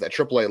of guys at that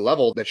AAA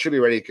level that should be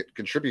ready to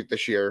contribute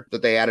this year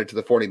that they added to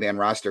the 40-man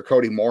roster.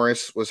 Cody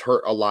Morris was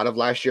hurt a lot of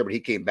last year, but he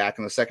came back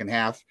in the second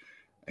half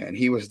and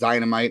he was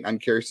dynamite. I'm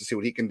curious to see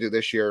what he can do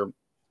this year.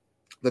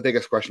 The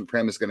biggest question for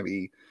him is going to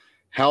be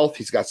health.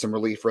 He's got some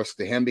relief risk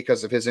to him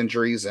because of his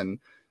injuries and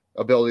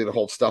ability to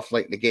hold stuff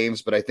late in the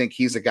games. But I think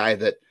he's a guy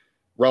that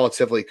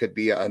relatively could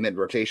be a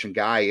mid-rotation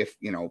guy if,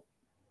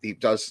 he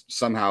does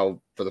somehow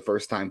for the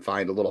first time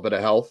find a little bit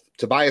of health.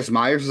 Tobias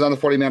Myers is on the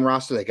 40-man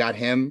roster. They got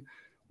him.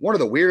 One of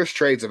the weirdest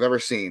trades I've ever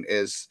seen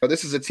is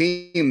this is a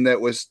team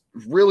that was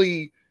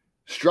really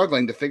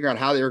struggling to figure out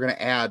how they were going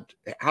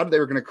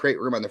to create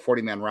room on the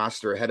 40-man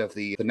roster ahead of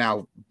the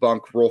now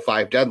bunk Rule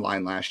 5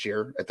 deadline last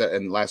year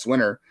and last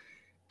winter.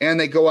 And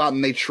they go out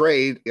and they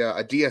trade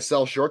a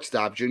DSL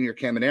shortstop, Junior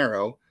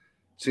Caminero,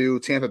 to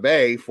Tampa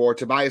Bay for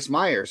Tobias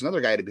Myers,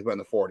 another guy to be put in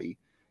the 40.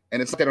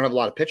 And it's like they don't have a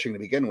lot of pitching to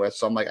begin with.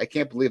 So I'm like, I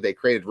can't believe they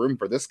created room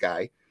for this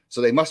guy. So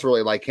they must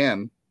really like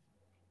him.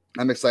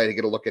 I'm excited to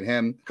get a look at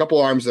him. A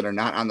couple arms that are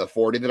not on the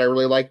 40 that I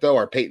really like, though,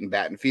 are Peyton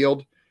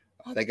Battenfield.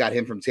 They got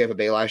him from Tampa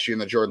Bay last year in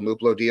the Jordan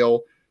Luplow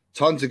deal.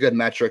 Tons of good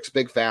metrics,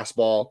 big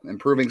fastball,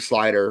 improving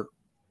slider,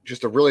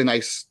 just a really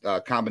nice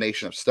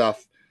combination of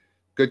stuff,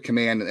 good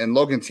command. And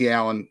Logan T.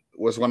 Allen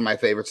was one of my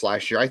favorites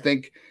last year. I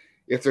think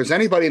if there's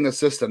anybody in the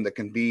system that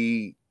can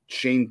be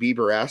Shane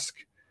Bieber-esque,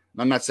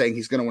 I'm not saying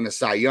he's going to win a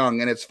Cy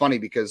Young. And it's funny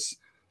because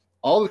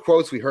all the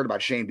quotes we heard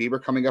about Shane Bieber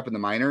coming up in the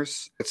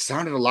minors, it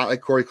sounded a lot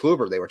like Corey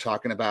Kluber. They were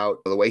talking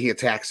about the way he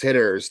attacks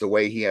hitters, the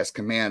way he has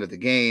command of the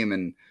game,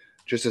 and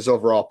just his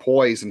overall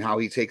poise and how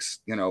he takes,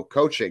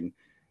 coaching.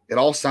 It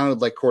all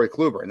sounded like Corey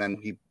Kluber. And then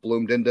he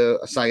bloomed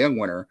into a Cy Young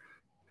winner.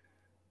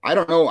 I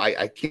don't know.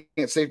 I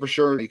can't say for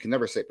sure. You can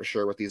never say for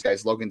sure with these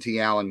guys. Logan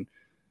T. Allen,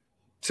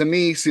 to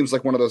me, seems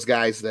like one of those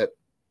guys that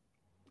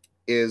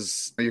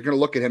is, you're going to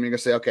look at him and you're going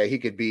to say, okay, he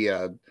could be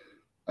a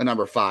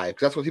number 5.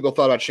 Because that's what people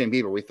thought about Shane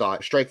Bieber. We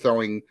thought strike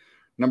throwing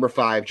number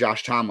 5,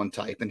 Josh Tomlin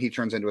type, and he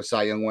turns into a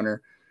Cy Young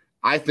winner.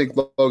 I think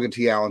Logan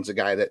T. Allen's a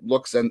guy that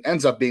looks and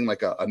ends up being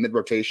like a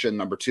mid-rotation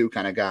number 2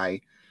 kind of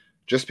guy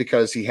just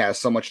because he has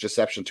so much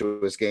deception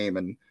to his game.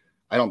 And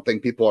I don't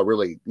think people are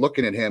really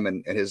looking at him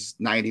and his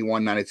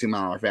 91, 92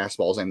 mile an hour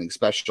fastball is anything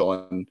special.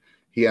 And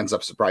he ends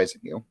up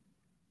surprising you.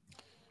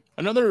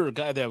 Another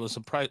guy that was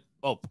surprised.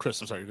 Oh, Chris,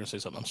 I'm sorry. You're going to say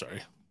something. I'm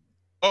sorry.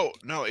 Oh,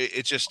 no,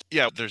 it's just,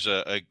 there's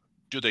a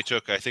dude they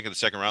took, I think, in the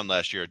second round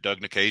last year, Doug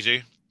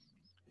Nikhazy,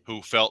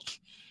 who felt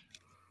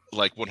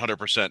like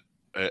 100%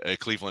 a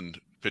Cleveland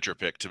pitcher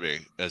pick to me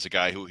as a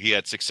guy who he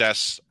had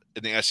success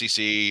in the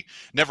SEC,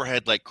 never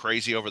had like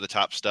crazy over the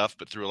top stuff,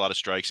 but threw a lot of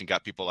strikes and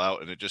got people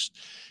out. And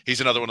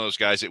he's another one of those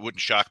guys. It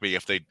wouldn't shock me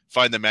if they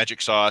find the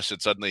magic sauce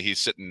and suddenly he's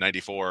sitting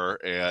 94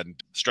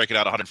 and striking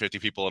out 150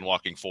 people and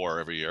walking 4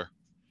 every year.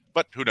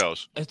 But who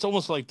knows? It's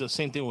almost like the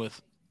same thing with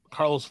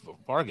Carlos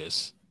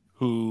Vargas,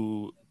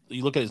 who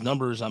you look at his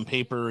numbers on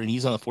paper and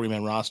he's on the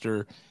 40-man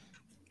roster.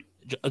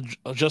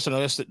 Justin, I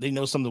guess they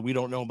know something we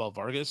don't know about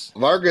Vargas.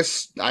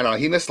 Vargas, I don't know.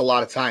 He missed a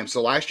lot of time.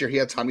 So last year he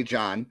had Tommy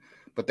John,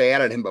 but they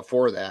added him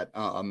before that.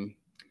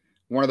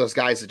 One of those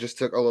guys that just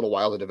took a little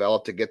while to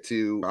develop to get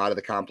to out of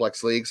the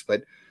complex leagues,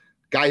 but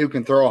guy who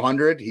can throw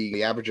 100.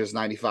 He averages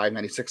 95,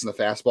 96 in the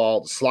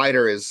fastball. The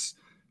slider is,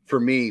 for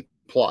me,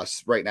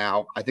 plus right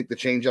now. I think the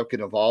changeup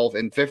can evolve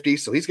in 50.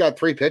 So he's got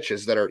 3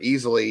 pitches that are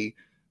easily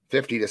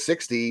 50 to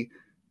 60.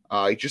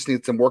 He just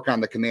needs some work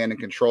on the command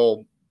and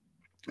control.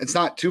 It's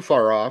not too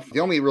far off. The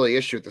only really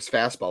issue with this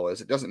fastball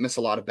is it doesn't miss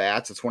a lot of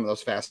bats. It's one of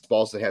those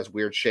fastballs that has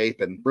weird shape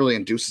and really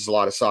induces a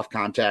lot of soft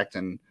contact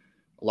and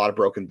a lot of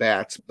broken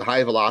bats. The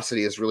high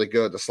velocity is really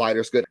good. The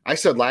slider's good. I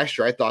said last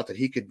year I thought that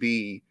he could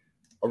be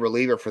a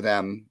reliever for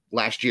them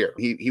last year.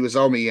 He was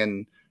Omi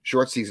in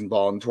short season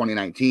ball in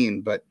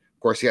 2019, but of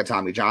course he had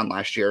Tommy John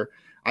last year.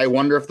 I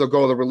wonder if they'll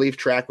go the relief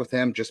track with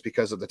him just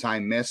because of the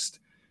time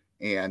missed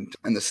and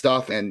the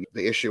stuff and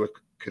the issue with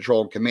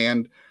control and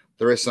command.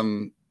 There is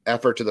some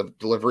effort to the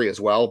delivery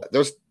as well.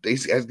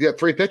 He's got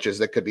 3 pitches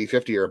that could be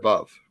 50 or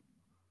above.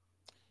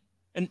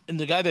 And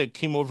the guy that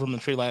came over from the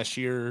trade last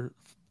year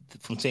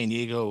from San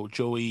Diego,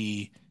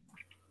 Joey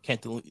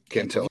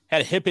Cantillo,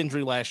 had a hip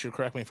injury last year.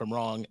 Correct me if I'm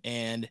wrong.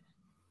 And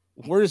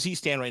where does he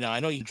stand right now? I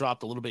know you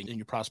dropped a little bit in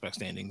your prospect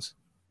standings.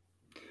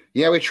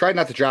 Yeah, we tried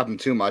not to drop him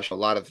too much. A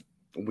lot of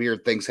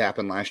weird things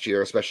happened last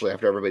year, especially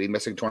after everybody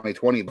missing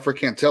 2020. For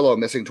Cantillo,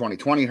 missing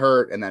 2020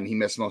 hurt, and then he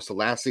missed most of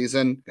last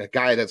season. A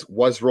guy that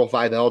was Rule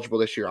 5 eligible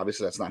this year.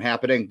 Obviously, that's not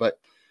happening, but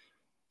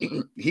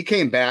he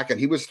came back and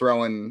he was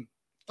throwing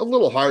a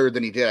little harder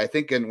than he did. I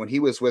think when he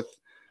was with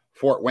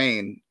Fort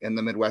Wayne in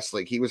the Midwest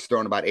League, he was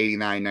throwing about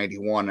 89,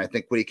 91. I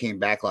think when he came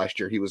back last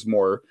year, he was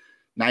more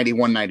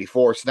 91,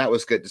 94. So that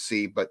was good to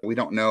see, but we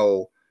don't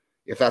know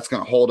if that's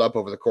going to hold up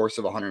over the course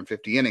of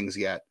 150 innings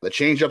yet. The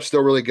changeup's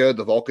still really good.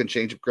 The Vulcan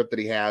changeup grip that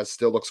he has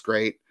still looks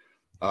great.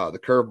 The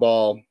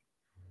curveball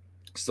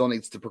still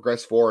needs to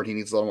progress forward. He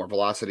needs a little more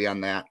velocity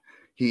on that.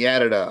 He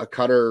added a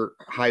cutter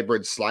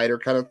hybrid slider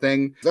kind of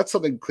thing. That's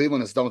something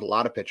Cleveland has done with a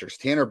lot of pitchers.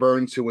 Tanner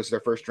Burns, who was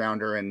their first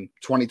rounder in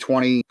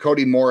 2020.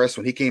 Cody Morris,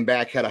 when he came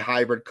back, had a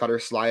hybrid cutter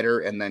slider.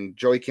 And then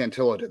Joey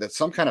Cantillo did. That's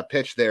some kind of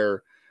pitch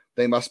there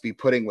they must be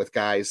putting with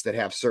guys that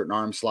have certain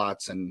arm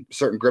slots and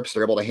certain grips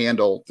they're able to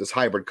handle this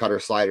hybrid cutter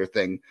slider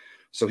thing.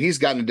 So he's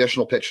got an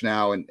additional pitch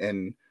now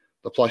and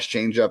the plus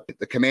changeup.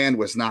 The command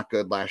was not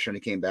good last year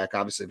when he came back,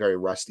 obviously very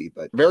rusty,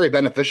 but very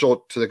beneficial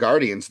to the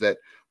Guardians that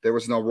there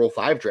was no Rule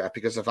 5 draft,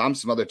 because if I'm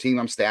some other team,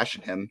 I'm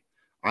stashing him.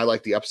 I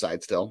like the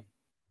upside still.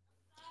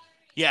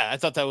 Yeah, I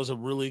thought that was a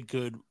really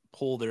good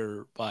pull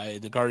there by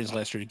the Guardians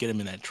last year to get him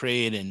in that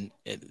trade, and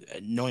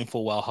knowing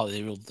full well how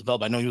they will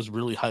develop. I know he was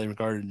really highly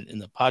regarded in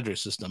the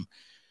Padres system.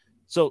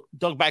 So,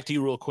 Doug, back to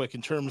you real quick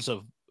in terms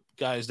of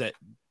guys that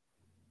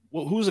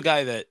who's a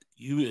guy that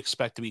you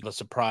expect to be a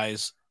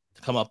surprise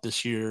to come up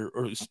this year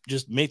or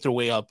just make their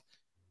way up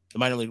the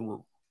minor league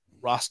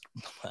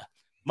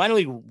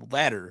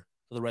ladder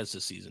for the Reds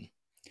this season?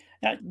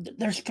 Now,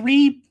 there's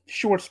three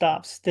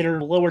shortstops that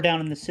are lower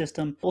down in the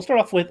system. We'll start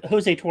off with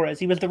Jose Torres.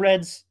 He was the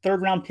Reds'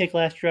 third-round pick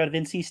last year out of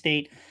NC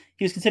State.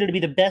 He was considered to be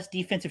the best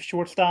defensive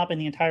shortstop in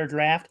the entire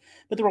draft,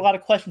 but there were a lot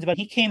of questions about it.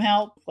 He came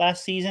out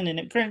last season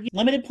and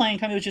limited playing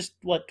time. It was just,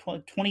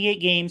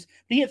 28 games,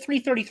 but he hit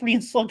 .333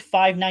 and slugged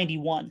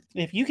 .591.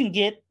 If you can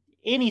get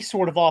any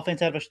sort of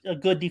offense out of a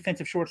good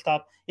defensive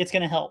shortstop, it's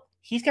going to help.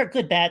 He's got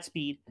good bat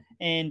speed,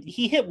 and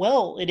he hit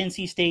well at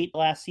NC State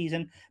last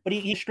season, but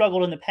he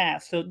struggled in the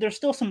past. So there's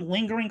still some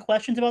lingering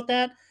questions about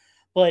that,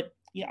 but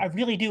yeah, I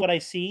really do what I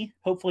see.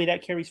 Hopefully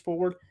that carries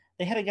forward.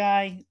 They had a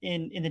guy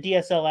in the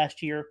DSL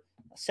last year,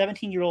 a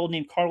 17-year-old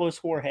named Carlos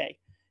Jorge.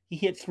 He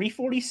hit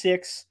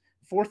 .346,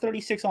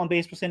 .436 on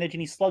base percentage,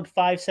 and he slugged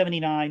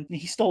 .579.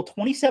 He stole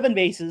 27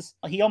 bases.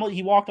 He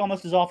walked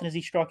almost as often as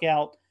he struck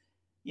out.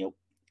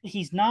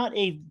 He's not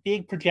a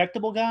big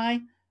projectable guy,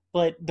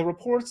 but the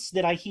reports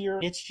that I hear,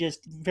 it's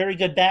just very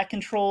good bat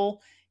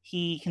control.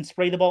 He can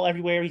spray the ball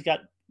everywhere. He's got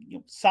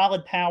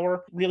solid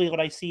power, really what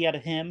I see out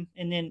of him.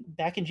 And then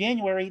back in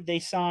January, they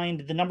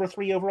signed the number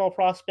 3 overall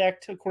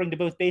prospect, according to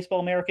both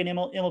Baseball America and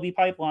MLB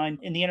Pipeline,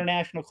 in the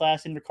international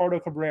class, in Ricardo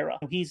Cabrera.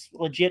 He's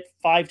a legit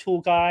 5-tool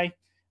guy.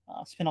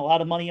 Spent a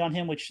lot of money on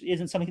him, which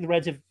isn't something the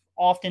Reds have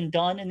often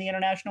done in the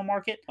international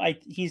market.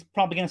 He's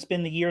probably going to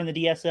spend the year in the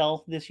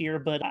DSL this year,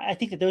 but I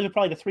think that those are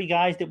probably the 3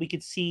 guys that we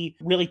could see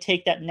really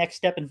take that next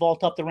step and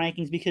vault up the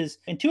rankings, because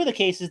in 2 of the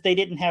cases, they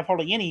didn't have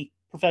hardly any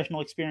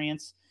professional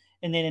experience.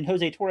 And then in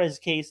Jose Torres'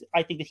 case,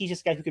 I think that he's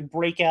just a guy who could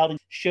break out and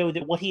show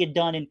that what he had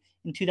done in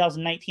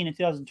 2019 and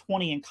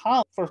 2020 in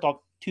college. First off,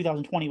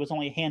 2020 was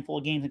only a handful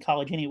of games in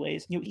college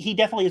anyways. He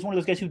definitely is one of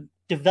those guys who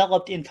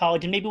developed in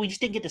college, and maybe we just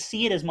didn't get to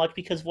see it as much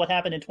because of what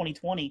happened in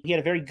 2020. He had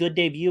a very good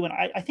debut, and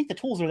I think the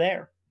tools are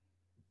there.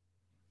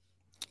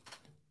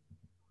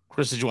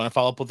 Chris, did you want to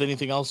follow up with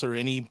anything else or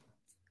any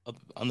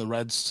on the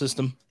Reds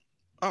system?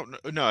 Oh,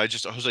 no,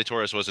 Jose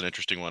Torres was an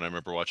interesting one. I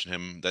remember watching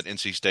him, that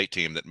NC State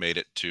team that made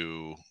it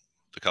to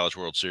the College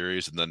World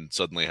Series and then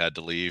suddenly had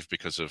to leave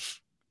because of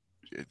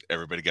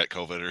everybody got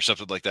COVID or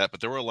something like that.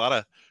 But there were a lot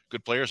of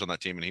good players on that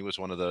team, and he was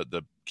one of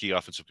the key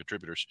offensive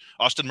contributors.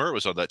 Austin Murr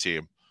was on that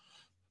team.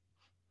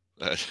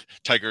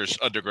 Tiger's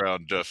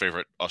underground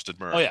favorite, Austin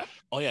Murr.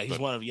 Oh yeah, he's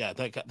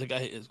the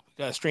guy has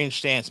got a strange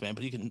stance, man,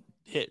 but he can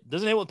hit.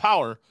 Doesn't hit with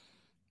power,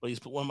 but he's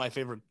one of my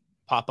favorite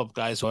pop-up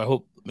guys, so I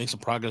hope make some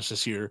progress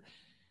this year.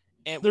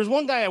 And there's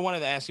one guy I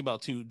wanted to ask you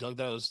about too, Doug,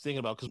 that I was thinking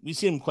about, because we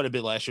seen him quite a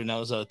bit last year, and that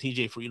was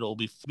TJ Friedl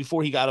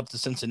before he got up to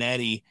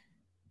Cincinnati.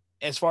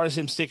 As far as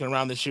him sticking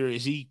around this year,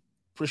 is he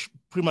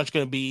pretty much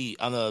going to be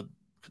on the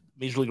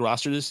Major League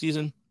roster this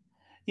season?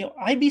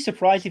 I'd be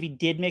surprised if he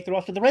did make the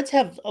roster. The Reds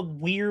have a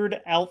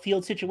weird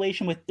outfield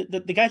situation with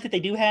the guys that they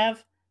do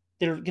have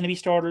that are going to be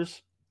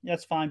starters.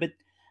 That's fine. But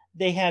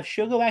they have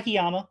Shogo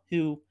Akiyama,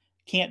 who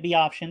can't be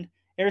optioned.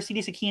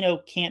 Aristides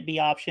Aquino can't be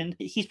optioned.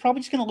 He's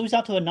probably just going to lose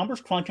out to a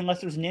numbers crunch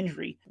unless there's an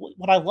injury.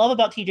 What I love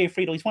about TJ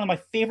Friedl, he's one of my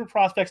favorite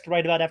prospects to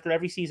write about after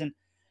every season.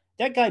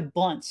 That guy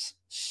bunts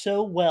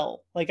so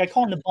well. Like, I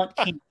call him the bunt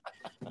king.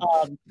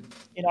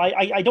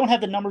 I don't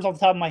have the numbers off the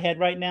top of my head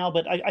right now,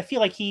 but I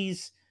feel like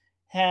he's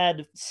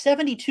had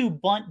 72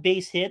 bunt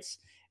base hits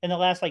in the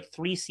last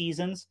 3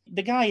 seasons.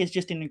 The guy is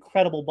just an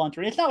incredible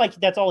bunter. It's not like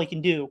that's all he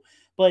can do,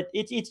 but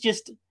it's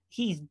just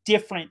he's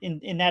different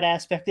in that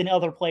aspect than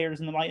other players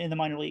in the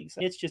minor leagues.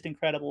 It's just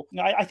incredible.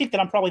 I think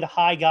that I'm probably the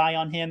high guy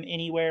on him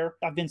anywhere.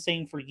 I've been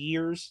saying for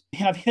years,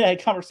 and I've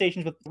had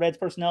conversations with Reds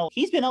personnel.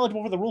 He's been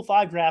eligible for the Rule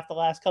 5 draft the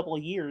last couple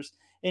of years,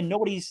 and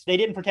they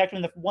didn't protect him.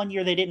 In the 1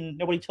 year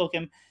nobody took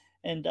him.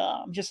 And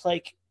I'm just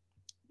like,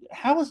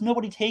 how is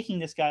nobody taking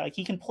this guy? Like,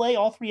 he can play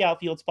all 3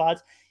 outfield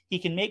spots. He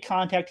can make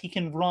contact. He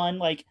can run.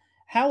 Like,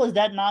 how is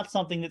that not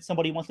something that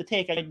somebody wants to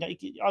take? I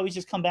always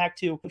just come back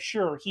to,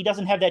 sure, he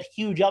doesn't have that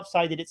huge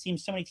upside that it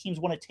seems so many teams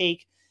want to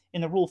take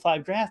in the Rule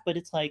 5 draft, but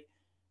it's like,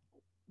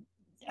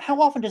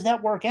 how often does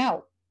that work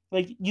out?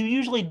 Like, you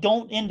usually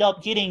don't end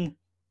up getting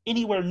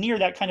anywhere near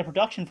that kind of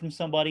production from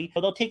somebody.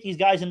 They'll take these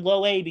guys in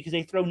low A because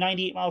they throw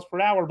 98 miles per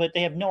hour, but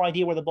they have no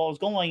idea where the ball is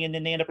going, and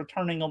then they end up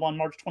returning them on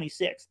March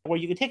 26th. Where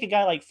you could take a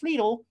guy like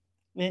Friedl,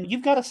 and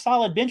you've got a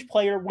solid bench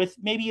player with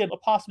maybe a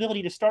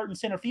possibility to start in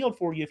center field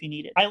for you if you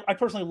need it. I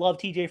personally love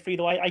TJ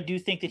Friedl. I do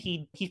think that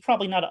he's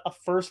probably not a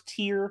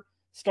first-tier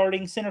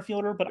starting center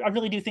fielder, but I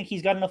really do think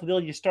he's got enough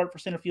ability to start for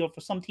center field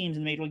for some teams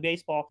in Major League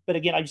Baseball. But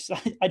again,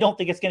 I don't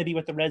think it's going to be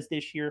with the Reds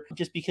this year,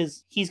 just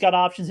because he's got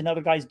options and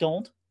other guys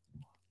don't.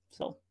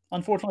 So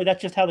unfortunately,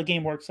 that's just how the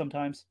game works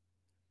sometimes.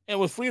 And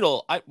with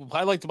Friedl, what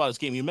I liked about his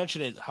game, you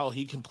mentioned it, how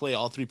he can play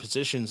all 3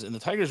 positions. And the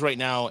Tigers right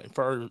now, as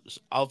far as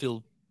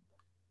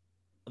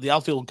the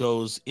outfield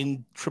goes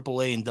in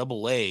AAA and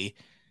AA,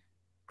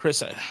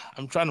 Chris,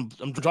 I'm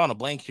drawing a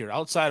blank here.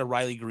 Outside of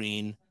Riley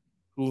Green,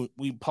 who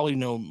we probably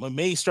know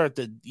may start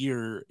the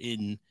year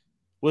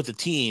with the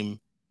team,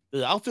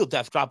 the outfield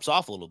depth drops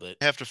off a little bit.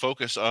 Have to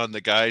focus on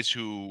the guys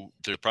who,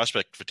 the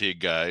prospect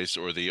fatigue guys,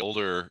 or the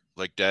older,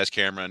 like Daz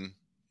Cameron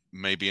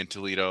may be in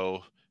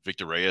Toledo,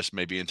 Victor Reyes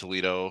may be in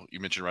Toledo.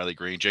 You mentioned Riley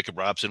Green. Jacob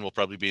Robson will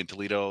probably be in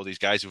Toledo. These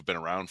guys who've been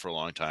around for a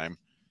long time.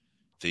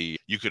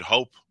 You could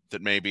hope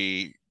that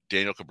maybe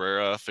Daniel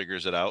Cabrera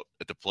figures it out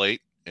at the plate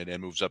and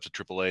then moves up to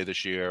AAA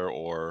this year,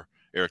 or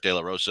Eric De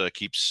La Rosa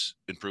keeps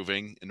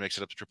improving and makes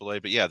it up to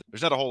AAA. But yeah,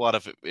 there's not a whole lot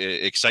of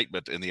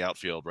excitement in the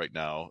outfield right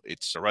now.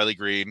 It's Riley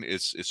Green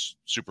is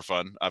super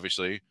fun,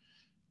 obviously.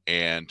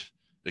 And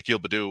Akil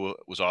Baddoo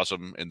was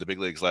awesome in the big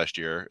leagues last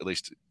year, at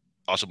least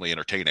awesomely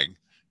entertaining.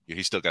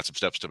 He's still got some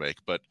steps to make,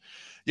 but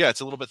yeah, it's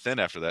a little bit thin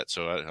after that.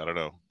 So I don't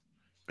know.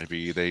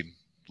 Maybe they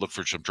look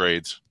for some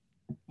trades.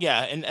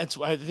 Yeah. And that's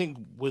why I think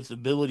with the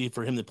ability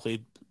for him to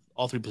play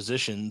all 3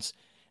 positions,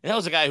 and that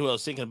was a guy who I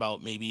was thinking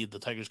about maybe the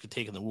Tigers could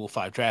take in the Rule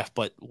 5 draft,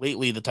 but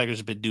lately the Tigers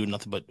have been doing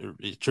nothing but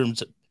in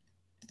terms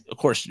of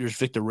course, there's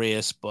Victor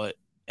Reyes,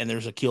 and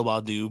there's Akil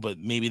Baddoo, but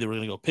maybe they were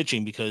going to go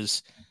pitching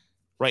because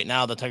right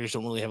now the Tigers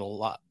don't really have a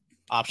lot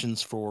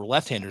options for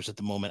left-handers at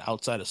the moment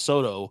outside of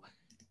Soto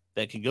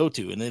that can go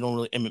to, and they don't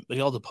really. I mean,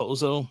 Miguel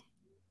DePozo.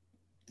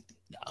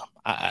 No,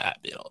 I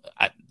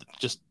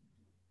just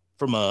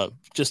from a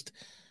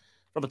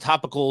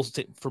topical,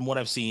 from what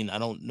I've seen, I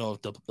don't know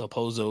if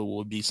DePozo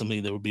would be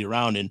something that would be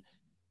around. And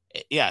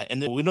yeah,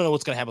 and then we don't know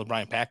what's going to happen with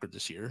Brian Packard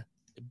this year.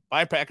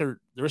 Brian Packard,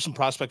 there is some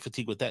prospect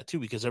fatigue with that too,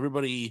 because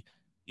everybody,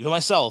 even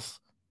myself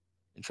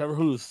and Trevor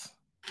Huth,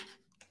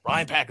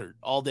 Brian Packard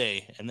all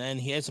day, and then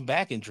he had some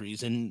back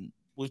injuries, and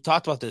we've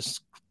talked about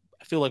this.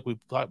 I feel like we've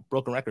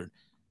broken record.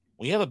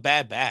 When you have a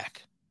bad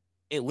back,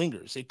 it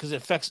lingers because it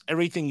affects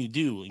everything you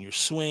do in your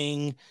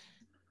swing,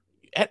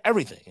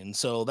 everything. And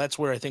so that's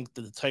where I think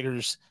the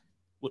Tigers,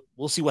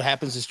 we'll see what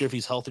happens this year if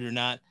he's healthy or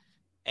not.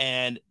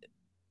 And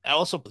I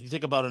also, you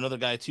think about another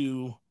guy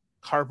too,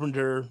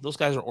 Carpenter. Those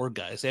guys are org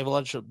guys. They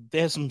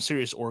have some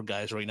serious org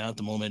guys right now at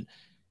the moment.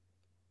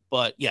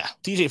 But yeah,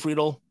 TJ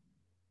Friedl.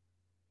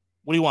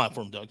 What do you want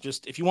from him, Doug?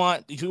 Just if you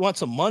want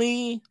some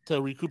money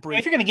to recuperate.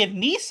 If you're going to give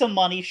me some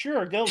money,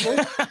 sure, go.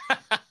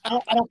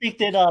 I don't think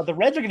that the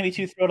Reds are going to be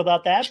too thrilled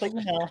about that, but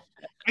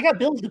I got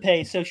bills to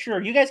pay, so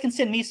sure, you guys can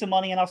send me some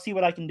money and I'll see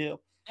what I can do.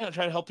 Yeah,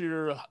 try to help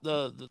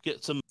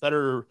get some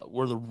better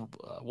where the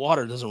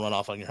water doesn't run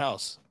off on your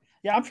house.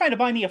 Yeah, I'm trying to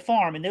buy me a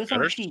farm, and those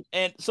aren't cheap.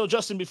 And so,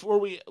 Justin, before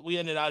we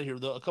end it out here,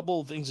 a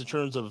couple of things in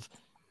terms of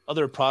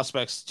other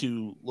prospects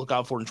to look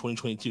out for in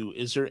 2022.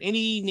 Is there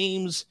any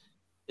names?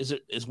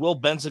 Is Will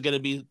Benson going to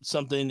be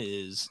something?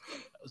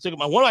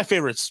 One of my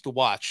favorites to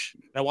watch,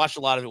 and I watched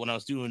a lot of it when I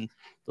was doing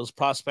those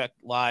Prospect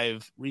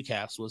Live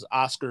recaps, was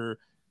Oscar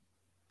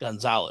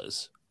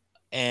Gonzalez.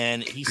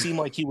 And he seemed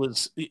like he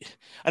was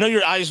 – I know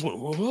your eyes went,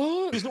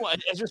 what?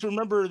 I just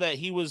remember that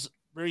he was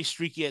very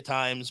streaky at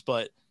times,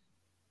 but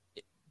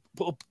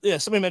yeah,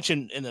 somebody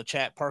mentioned in the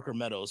chat Parker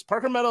Meadows.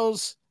 Parker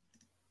Meadows,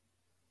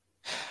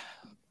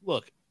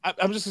 look, I'm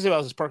just going to say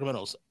about this Parker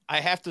Meadows.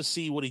 I have to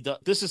see what he does.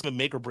 This is a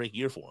make or break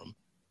year for him.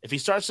 If he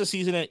starts the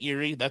season at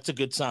Erie, that's a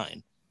good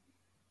sign.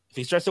 If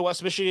he starts at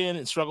West Michigan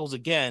and struggles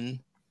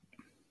again,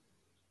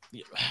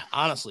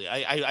 honestly,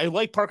 I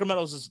like Parker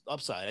Meadows'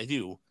 upside. I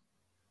do.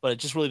 But it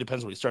just really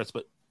depends where he starts.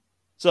 But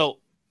so,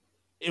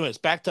 anyways,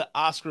 back to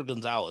Oscar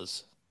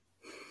Gonzalez.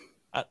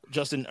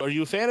 Justin, are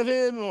you a fan of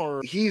him?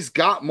 Or he's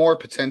got more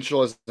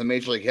potential as a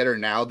major league hitter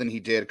now than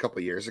he did a couple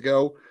of years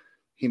ago.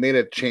 He made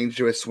a change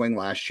to his swing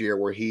last year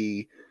where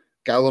he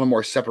got a little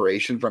more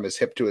separation from his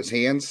hip to his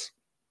hands,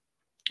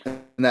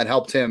 and that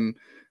helped him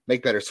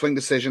make better swing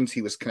decisions.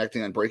 He was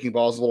connecting on breaking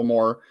balls a little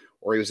more,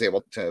 or he was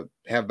able to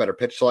have better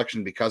pitch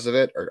selection because of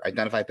it, or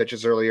identify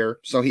pitches earlier.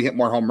 So he hit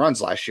more home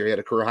runs last year. He had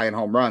a career high in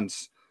home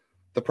runs.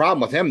 The problem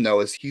with him,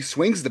 though, is he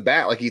swings the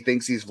bat like he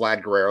thinks he's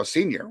Vlad Guerrero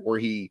Sr., where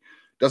he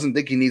doesn't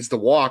think he needs to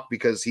walk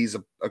because he's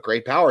a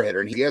great power hitter,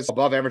 and he has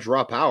above average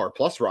raw power,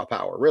 plus raw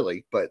power,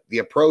 really. But the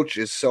approach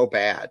is so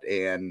bad,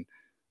 and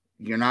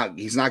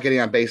he's not getting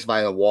on base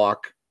via the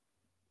walk.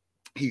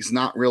 He's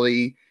not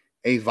really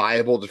a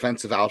viable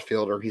defensive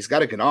outfielder. He's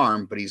got a good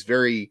arm, but he's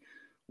very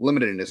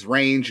limited in his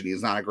range, and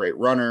he's not a great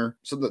runner.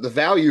 So the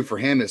value for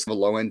him is the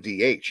low end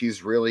DH. He's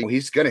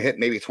going to hit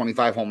maybe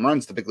 25 home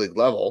runs at the big league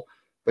level,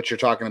 but you're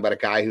talking about a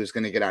guy who's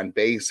going to get on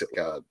base at,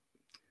 a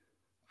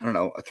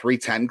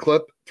 310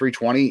 clip,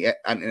 320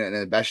 in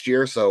the best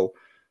year. So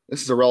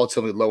this is a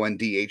relatively low end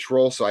DH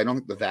role. So I don't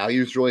think the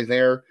value is really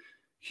there.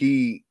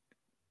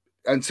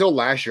 Until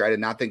last year, I did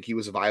not think he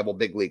was a viable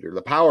big leaguer.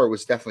 The power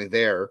was definitely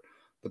there.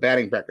 The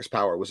batting practice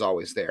power was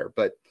always there.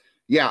 But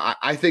yeah,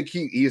 I think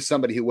he is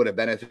somebody who would have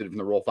benefited from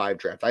the Rule 5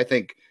 draft. I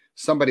think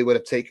somebody would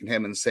have taken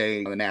him and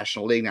saying in the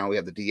National League, now we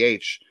have the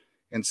DH,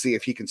 and see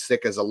if he can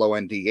stick as a low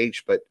end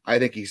DH. But I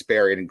think he's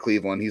buried in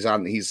Cleveland. He's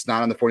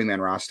not on the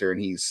 40-man roster, and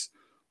he's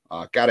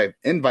got an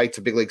invite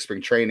to big league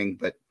spring training.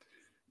 But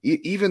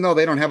even though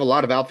they don't have a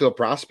lot of outfield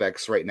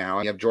prospects right now,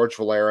 you have George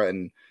Valera,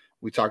 and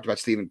we talked about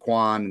Stephen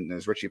Kwan, and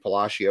there's Richie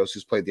Palacios,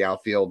 who's played the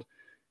outfield,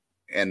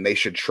 and they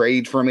should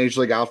trade for a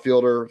major league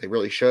outfielder. They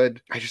really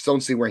should. I just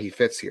don't see where he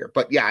fits here.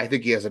 But yeah, I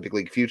think he has a big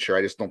league future.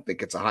 I just don't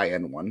think it's a high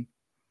end one.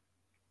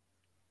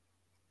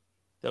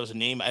 That was a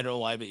name, I don't know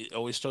why, but it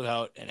always stood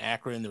out in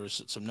Akron. There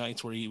was some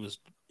nights where he was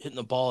hitting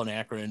the ball in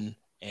Akron,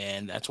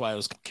 and that's why I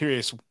was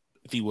curious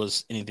if he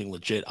was anything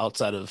legit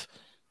outside of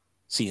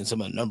seeing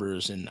some of the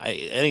numbers. And I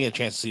didn't get a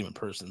chance to see him in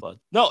person. But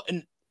no,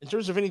 and in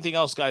terms of anything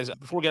else, guys,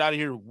 before we get out of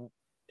here,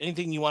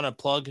 anything you want to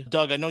plug?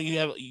 Doug, I know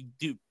you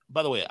do.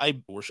 By the way,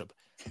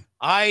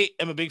 I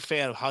am a big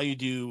fan of how you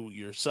do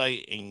your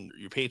site and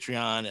your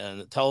Patreon,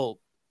 and tell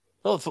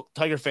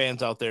Tiger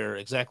fans out there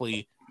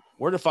exactly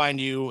where to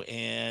find you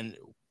and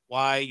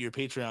why your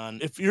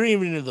Patreon, if you're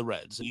even into the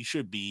Reds, you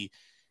should be,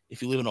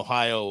 if you live in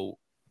Ohio,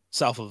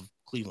 south of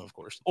Cleveland, of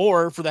course,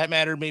 or for that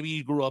matter, maybe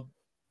you grew up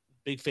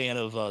big fan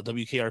of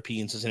WKRP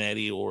in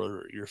Cincinnati,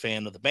 or you're a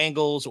fan of the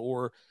Bengals,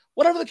 or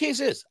whatever the case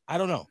is. I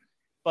don't know.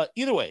 But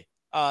either way,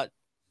 Doug,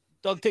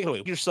 take it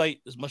away. Your site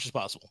as much as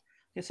possible.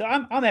 Yeah, so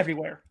I'm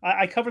everywhere.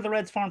 I cover the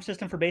Reds farm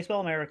system for Baseball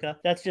America.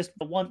 That's just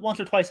once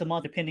or twice a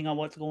month, depending on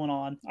what's going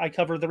on. I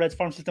cover the Reds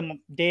farm system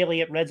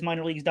daily at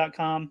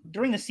redsminorleagues.com.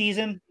 During the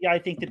season, I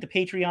think that the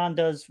Patreon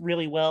does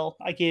really well.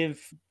 I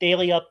give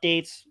daily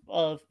updates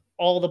of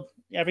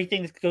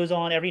everything that goes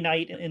on every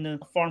night in the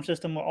farm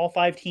system. All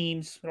 5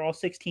 teams, or all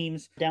 6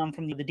 teams, down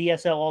from the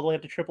DSL all the way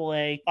up to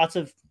AAA. Lots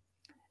of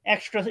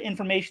extra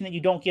information that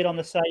you don't get on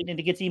the site, and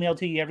it gets emailed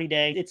to you every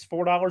day. It's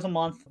 $4 a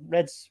month.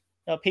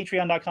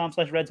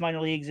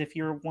 Patreon.com/RedsMinorLeagues. If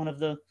you're one of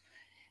the,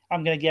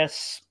 I'm going to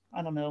guess,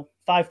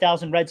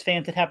 5,000 Reds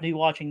fans that happen to be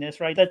watching this,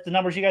 right? That's the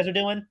numbers you guys are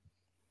doing?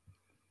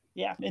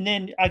 Yeah. And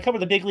then I cover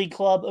the Big League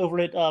Club over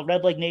at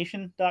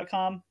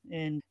RedLegNation.com.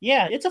 And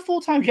yeah, it's a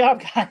full-time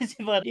job, guys,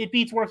 but it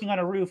beats working on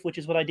a roof, which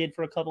is what I did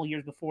for a couple of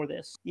years before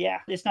this. Yeah,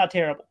 it's not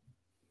terrible.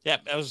 Yeah,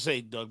 I was going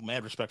to say, Doug,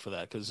 mad respect for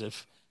that, because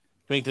if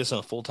you make this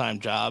a full-time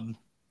job,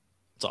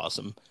 it's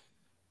awesome.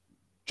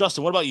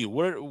 Justin, what about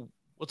you?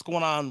 What's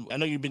going on? I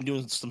know you've been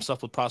doing some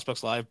stuff with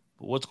Prospects Live,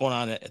 but what's going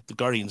on at the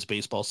Guardians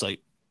baseball site?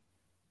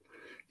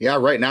 Yeah,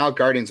 right now,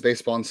 Guardians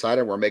Baseball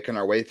Insider, we're making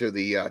our way through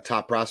the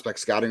top prospect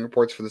scouting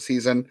reports for the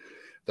season.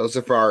 Those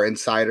are for our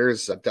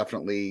insiders.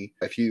 Definitely,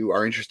 if you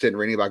are interested in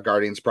reading about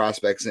Guardians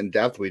prospects in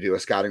depth, we do a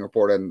scouting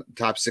report on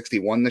top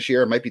 61 this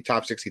year. It might be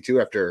top 62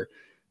 after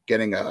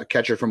getting a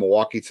catcher from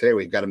Milwaukee today.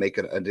 We've got to make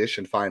an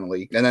addition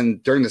finally. And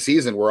then during the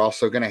season, we're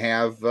also going to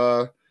have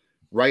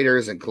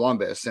writers in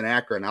Columbus and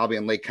Akron,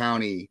 Albion, Lake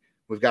County.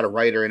 We've got a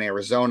writer in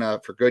Arizona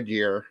for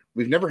Goodyear.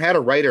 We've never had a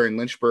writer in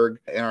Lynchburg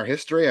in our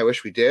history. I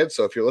wish we did.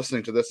 So if you're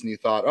listening to this and you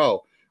thought,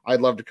 oh, I'd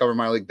love to cover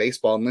minor league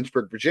baseball in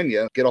Lynchburg,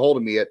 Virginia, get a hold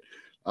of me at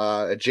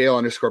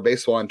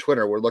jail_baseball on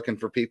Twitter. We're looking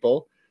for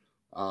people.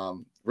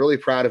 Really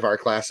proud of our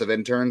class of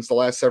interns. The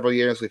last several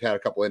years, we've had a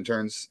couple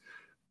interns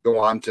go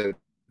on to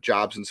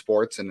jobs in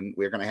sports, and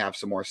we're going to have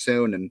some more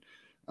soon. And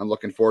I'm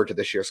looking forward to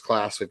this year's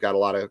class. We've got a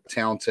lot of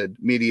talented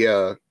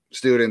media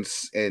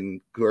students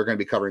who are going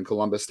to be covering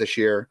Columbus this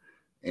year.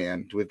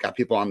 And we've got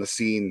people on the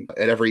scene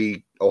at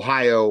every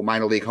Ohio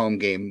minor league home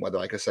game, whether,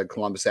 like I said,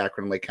 Columbus,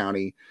 Akron, Lake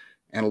County,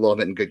 and a little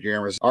bit in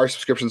Goodyear. Our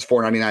subscription is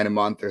 $4.99 a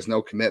month. There's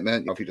no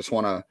commitment. If you just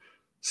want to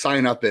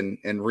sign up and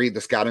read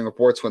the scouting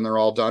reports when they're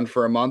all done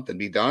for a month and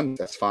be done,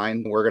 that's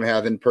fine. We're going to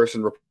have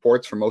in-person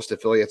reports for most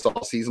affiliates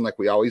all season like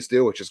we always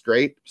do, which is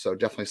great. So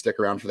definitely stick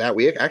around for that.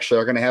 We actually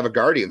are going to have a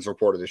Guardians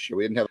reporter this year.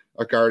 We didn't have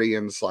a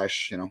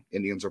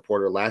Guardians/Indians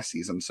reporter last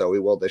season, so we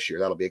will this year.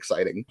 That'll be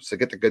exciting. So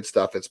get the good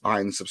stuff. It's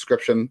behind the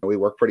subscription. We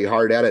work pretty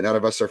hard at it. None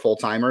of us are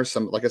full-timers.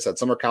 Some, like I said,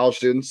 some are college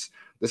students.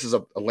 This is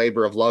a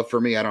labor of love for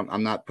me.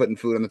 I'm not putting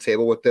food on the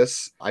table with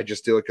this. I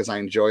just do it because I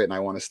enjoy it and I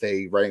want to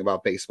stay writing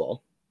about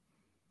baseball.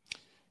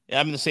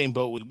 I'm in the same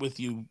boat with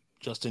you,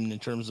 Justin, in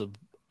terms of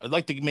I'd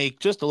like to make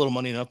just a little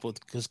money enough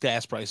because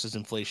gas prices,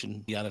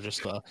 inflation, you got to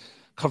just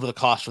cover the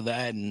cost for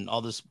that and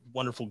all this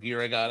wonderful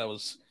gear I got. I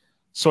was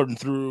sorting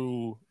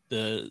through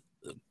the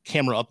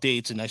camera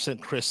updates, and I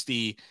sent Chris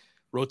the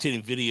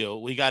rotating video.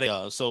 We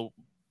got so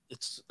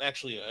it's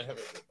actually I have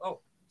it. Oh,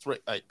 it's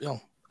right. I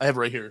have it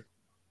right here.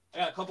 I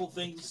got a couple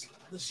things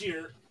this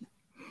year.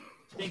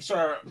 Thanks to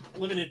our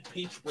limited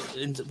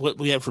what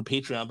we have for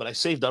Patreon, but I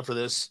saved up for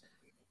this.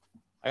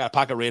 I got a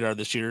Pocket Radar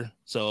this year,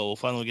 so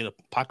finally get a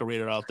Pocket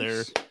Radar out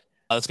there.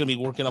 It's going to be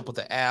working up with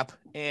the app,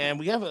 and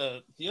we have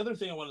the other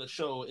thing I wanted to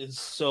show is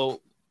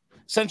so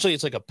essentially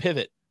it's like a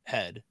pivot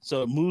head,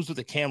 so it moves with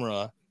the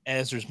camera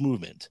as there's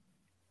movement.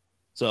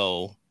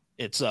 So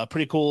it's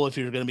pretty cool if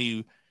you're going to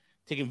be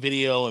taking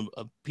video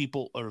of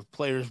people or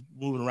players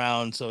moving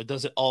around. So it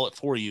does it all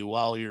for you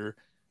while you're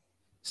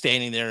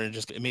standing there, and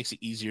it makes it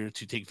easier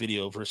to take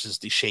video versus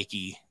the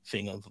shaky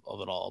thing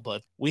of it all.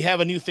 But we have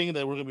a new thing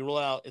that we're going to be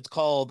rolling out. It's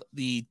called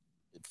the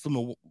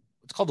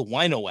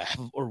Wino app,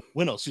 or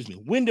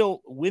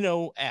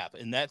Winnow app.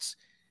 And that's,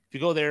 if you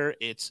go there,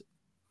 it's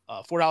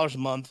 $4 a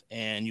month,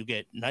 and you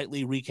get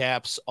nightly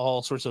recaps,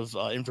 all sorts of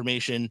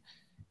information,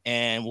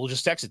 and we'll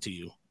just text it to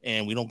you.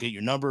 And we don't get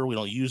your number. We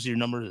don't use your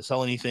number to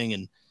sell anything.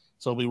 And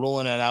so we'll be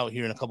rolling that out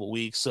here in a couple of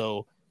weeks.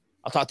 So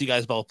I'll talk to you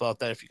guys about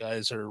that if you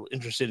guys are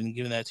interested in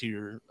giving that to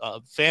your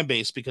fan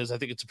base, because I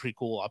think it's a pretty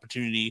cool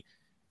opportunity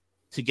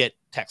to get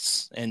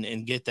texts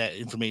and get that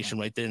information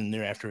right then and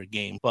there after a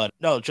game. But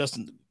no,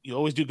 Justin, you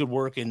always do good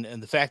work. And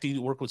the fact that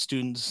you work with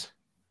students,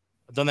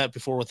 I've done that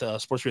before with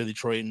Sports Radio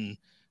Detroit, and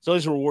it's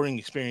always a rewarding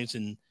experience.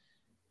 And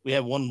we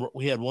had one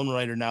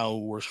writer now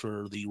who works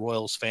for the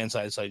Royals fan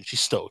side site, and she's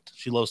stoked.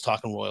 She loves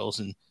talking Royals,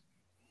 and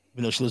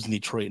even though she lives in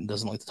Detroit and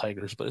doesn't like the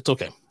Tigers, but it's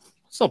okay.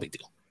 It's no big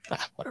deal.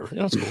 Whatever,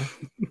 it's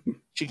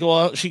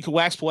cool. She can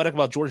wax poetic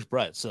about George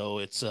Brett, so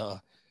it's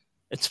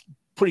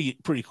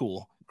pretty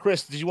cool.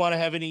 Chris, do you want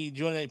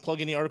to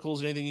plug any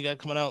articles or anything you got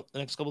coming out the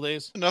next couple of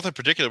days? Nothing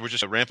particular. We're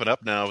just ramping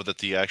up now that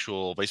the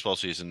actual baseball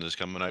season is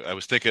coming. I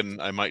was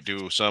thinking I might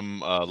do some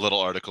little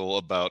article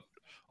about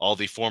all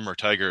the former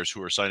Tigers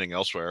who are signing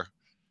elsewhere.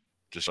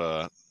 Just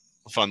a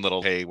fun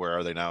little, hey, where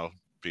are they now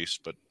piece.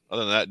 But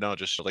other than that, no,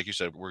 just like you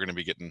said, we're going to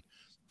be getting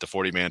the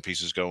 40-man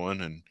pieces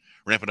going and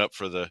ramping up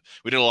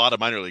we did a lot of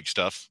minor league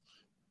stuff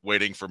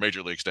waiting for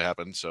major leagues to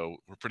happen. So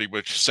we're pretty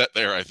much set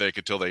there, I think,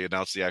 until they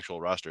announce the actual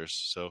rosters.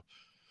 So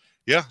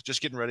yeah,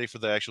 just getting ready for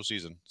the actual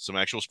season. Some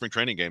actual spring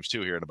training games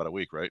too here in about a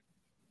week, right?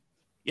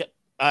 Yep.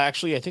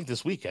 Actually, I think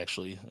this week, as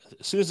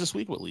soon as this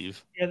week will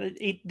leave. Yeah,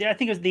 I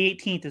think it was the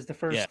 18th is the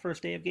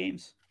first day of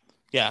games.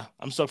 Yeah,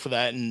 I'm stoked for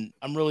that. And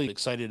I'm really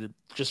excited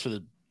just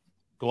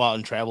go out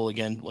and travel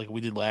again like we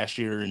did last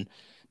year and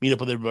meet up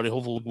with everybody.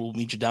 Hopefully we'll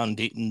meet you down in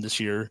Dayton this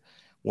year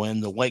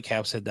when the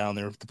Whitecaps head down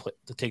there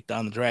to take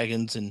down the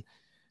Dragons. And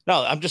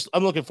no,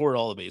 I'm looking forward to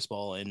all the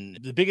baseball. And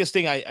the biggest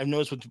thing I've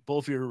noticed with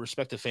both your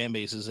respective fan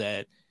bases is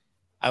that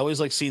I always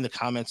like seeing the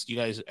comments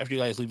after you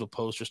guys leave a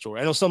post or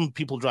story. I know some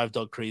people drive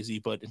Doug crazy,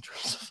 but in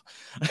terms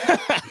of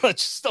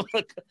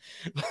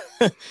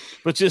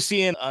but just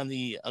seeing on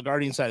the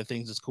Guardian side of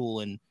things is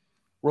cool. And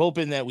we're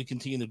hoping that we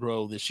continue to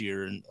grow this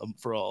year and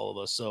for all of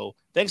us. So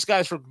thanks,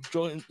 guys, for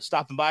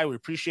stopping by. We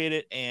appreciate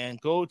it.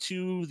 And go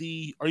to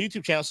our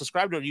YouTube channel.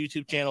 Subscribe to our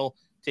YouTube channel.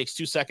 It takes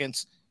 2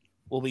 seconds.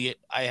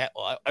 I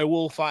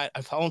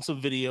found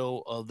some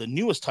video of the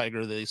newest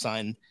Tiger that they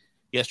signed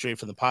yesterday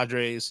from the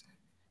Padres.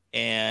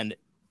 And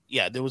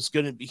yeah,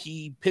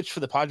 he pitched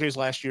for the Padres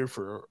last year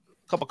for a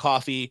cup of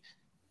coffee.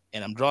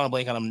 And I'm drawing a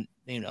blank on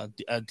him.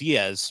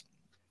 Diaz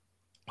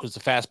was the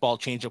fastball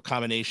changeup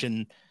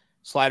combination.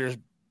 Sliders.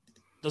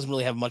 Doesn't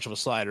really have much of a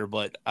slider,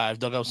 but I've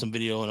dug up some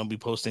video and I'll be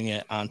posting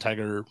it on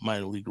Tiger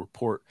Minor League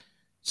Report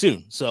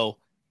soon. So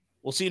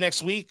we'll see you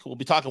next week. We'll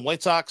be talking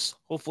White Sox,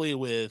 hopefully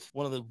with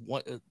one of the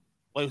White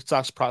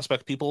Sox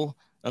prospect people.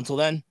 Until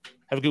then,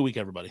 have a good week,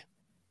 everybody.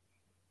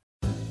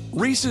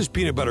 Reese's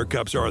peanut butter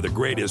cups are the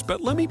greatest,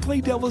 but let me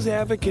play devil's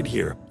advocate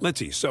here. Let's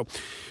see. So,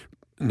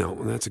 no,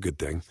 that's a good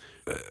thing.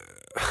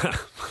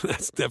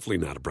 That's definitely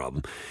not a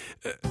problem.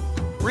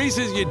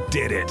 Reese's, you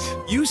did it.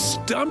 You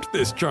stumped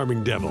this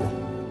charming devil.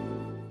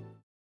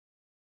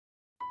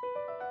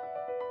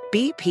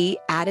 BP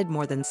added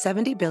more than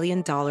 $70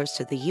 billion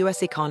to the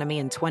U.S. economy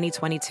in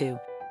 2022.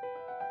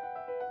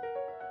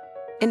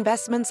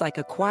 Investments like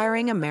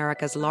acquiring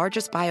America's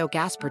largest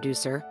biogas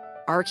producer,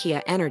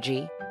 Archaea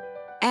Energy,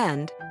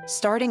 and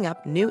starting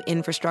up new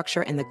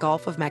infrastructure in the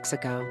Gulf of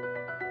Mexico.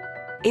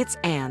 It's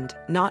and,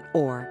 not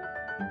or.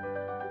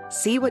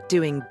 See what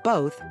doing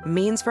both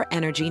means for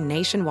energy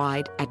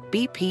nationwide at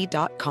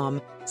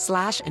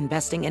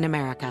bp.com/investing in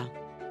America.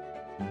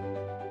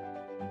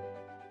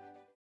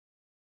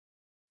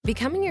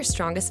 Becoming your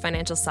strongest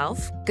financial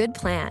self? Good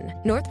plan.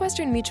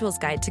 Northwestern Mutual's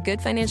Guide to Good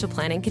Financial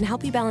Planning can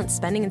help you balance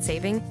spending and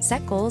saving,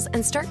 set goals,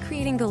 and start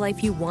creating the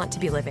life you want to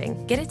be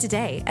living. Get it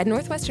today at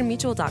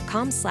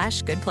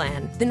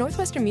northwesternmutual.com/goodplan. The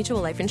Northwestern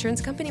Mutual Life Insurance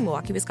Company,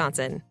 Milwaukee,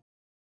 Wisconsin.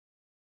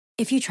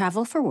 If you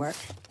travel for work,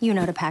 you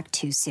know to pack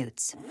 2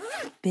 suits.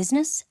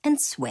 Business and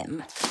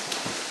swim.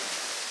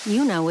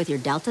 You know, with your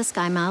Delta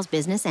SkyMiles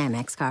Business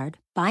Amex card,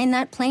 buying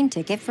that plane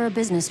ticket for a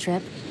business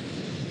trip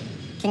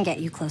can get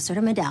you closer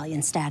to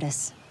medallion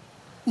status.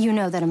 You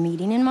know that a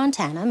meeting in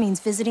Montana means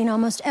visiting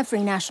almost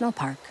every national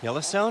park.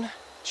 Yellowstone?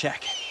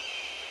 Check.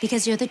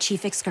 Because you're the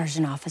chief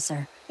excursion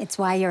officer. It's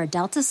why you're a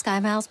Delta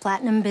SkyMiles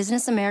Platinum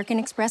Business American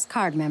Express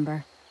card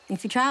member.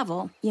 If you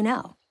travel, you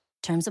know.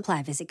 Terms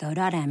apply. Visit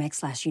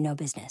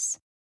go.amex/you-know-business.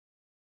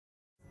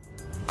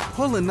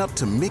 Pulling up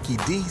to Mickey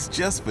D's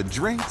just for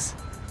drinks?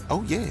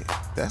 Oh yeah,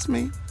 that's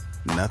me.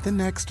 Nothing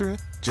extra,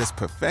 just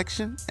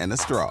perfection and a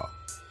straw.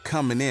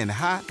 Coming in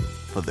hot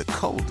for the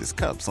coldest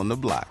cups on the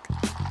block.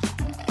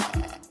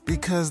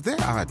 Because there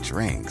are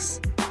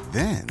drinks.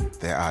 Then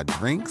there are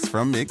drinks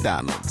from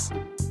McDonald's.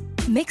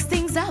 Mix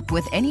things up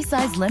with any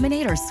size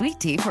lemonade or sweet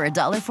tea for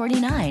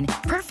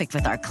 $1.49. Perfect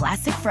with our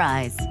classic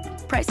fries.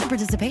 Price and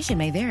participation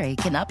may vary.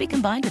 Cannot be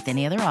combined with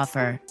any other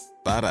offer.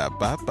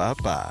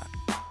 Ba-da-ba-ba-ba.